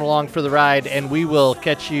that you've come along for the ride, and we will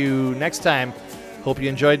catch you next time. Hope you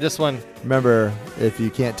enjoyed this one. Remember, if you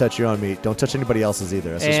can't touch your own meat, don't touch anybody else's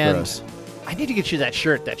either. That's And just gross. I need to get you that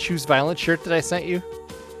shirt, that Choose Violence shirt that I sent you.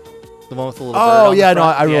 The one with the little bird Oh on yeah, the no,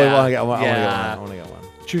 front. I really Yeah. want to get one. Yeah. I want to get one.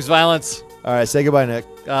 Choose Violence. All right, say goodbye, Nick.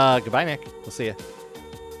 Goodbye, Nick. We'll see you.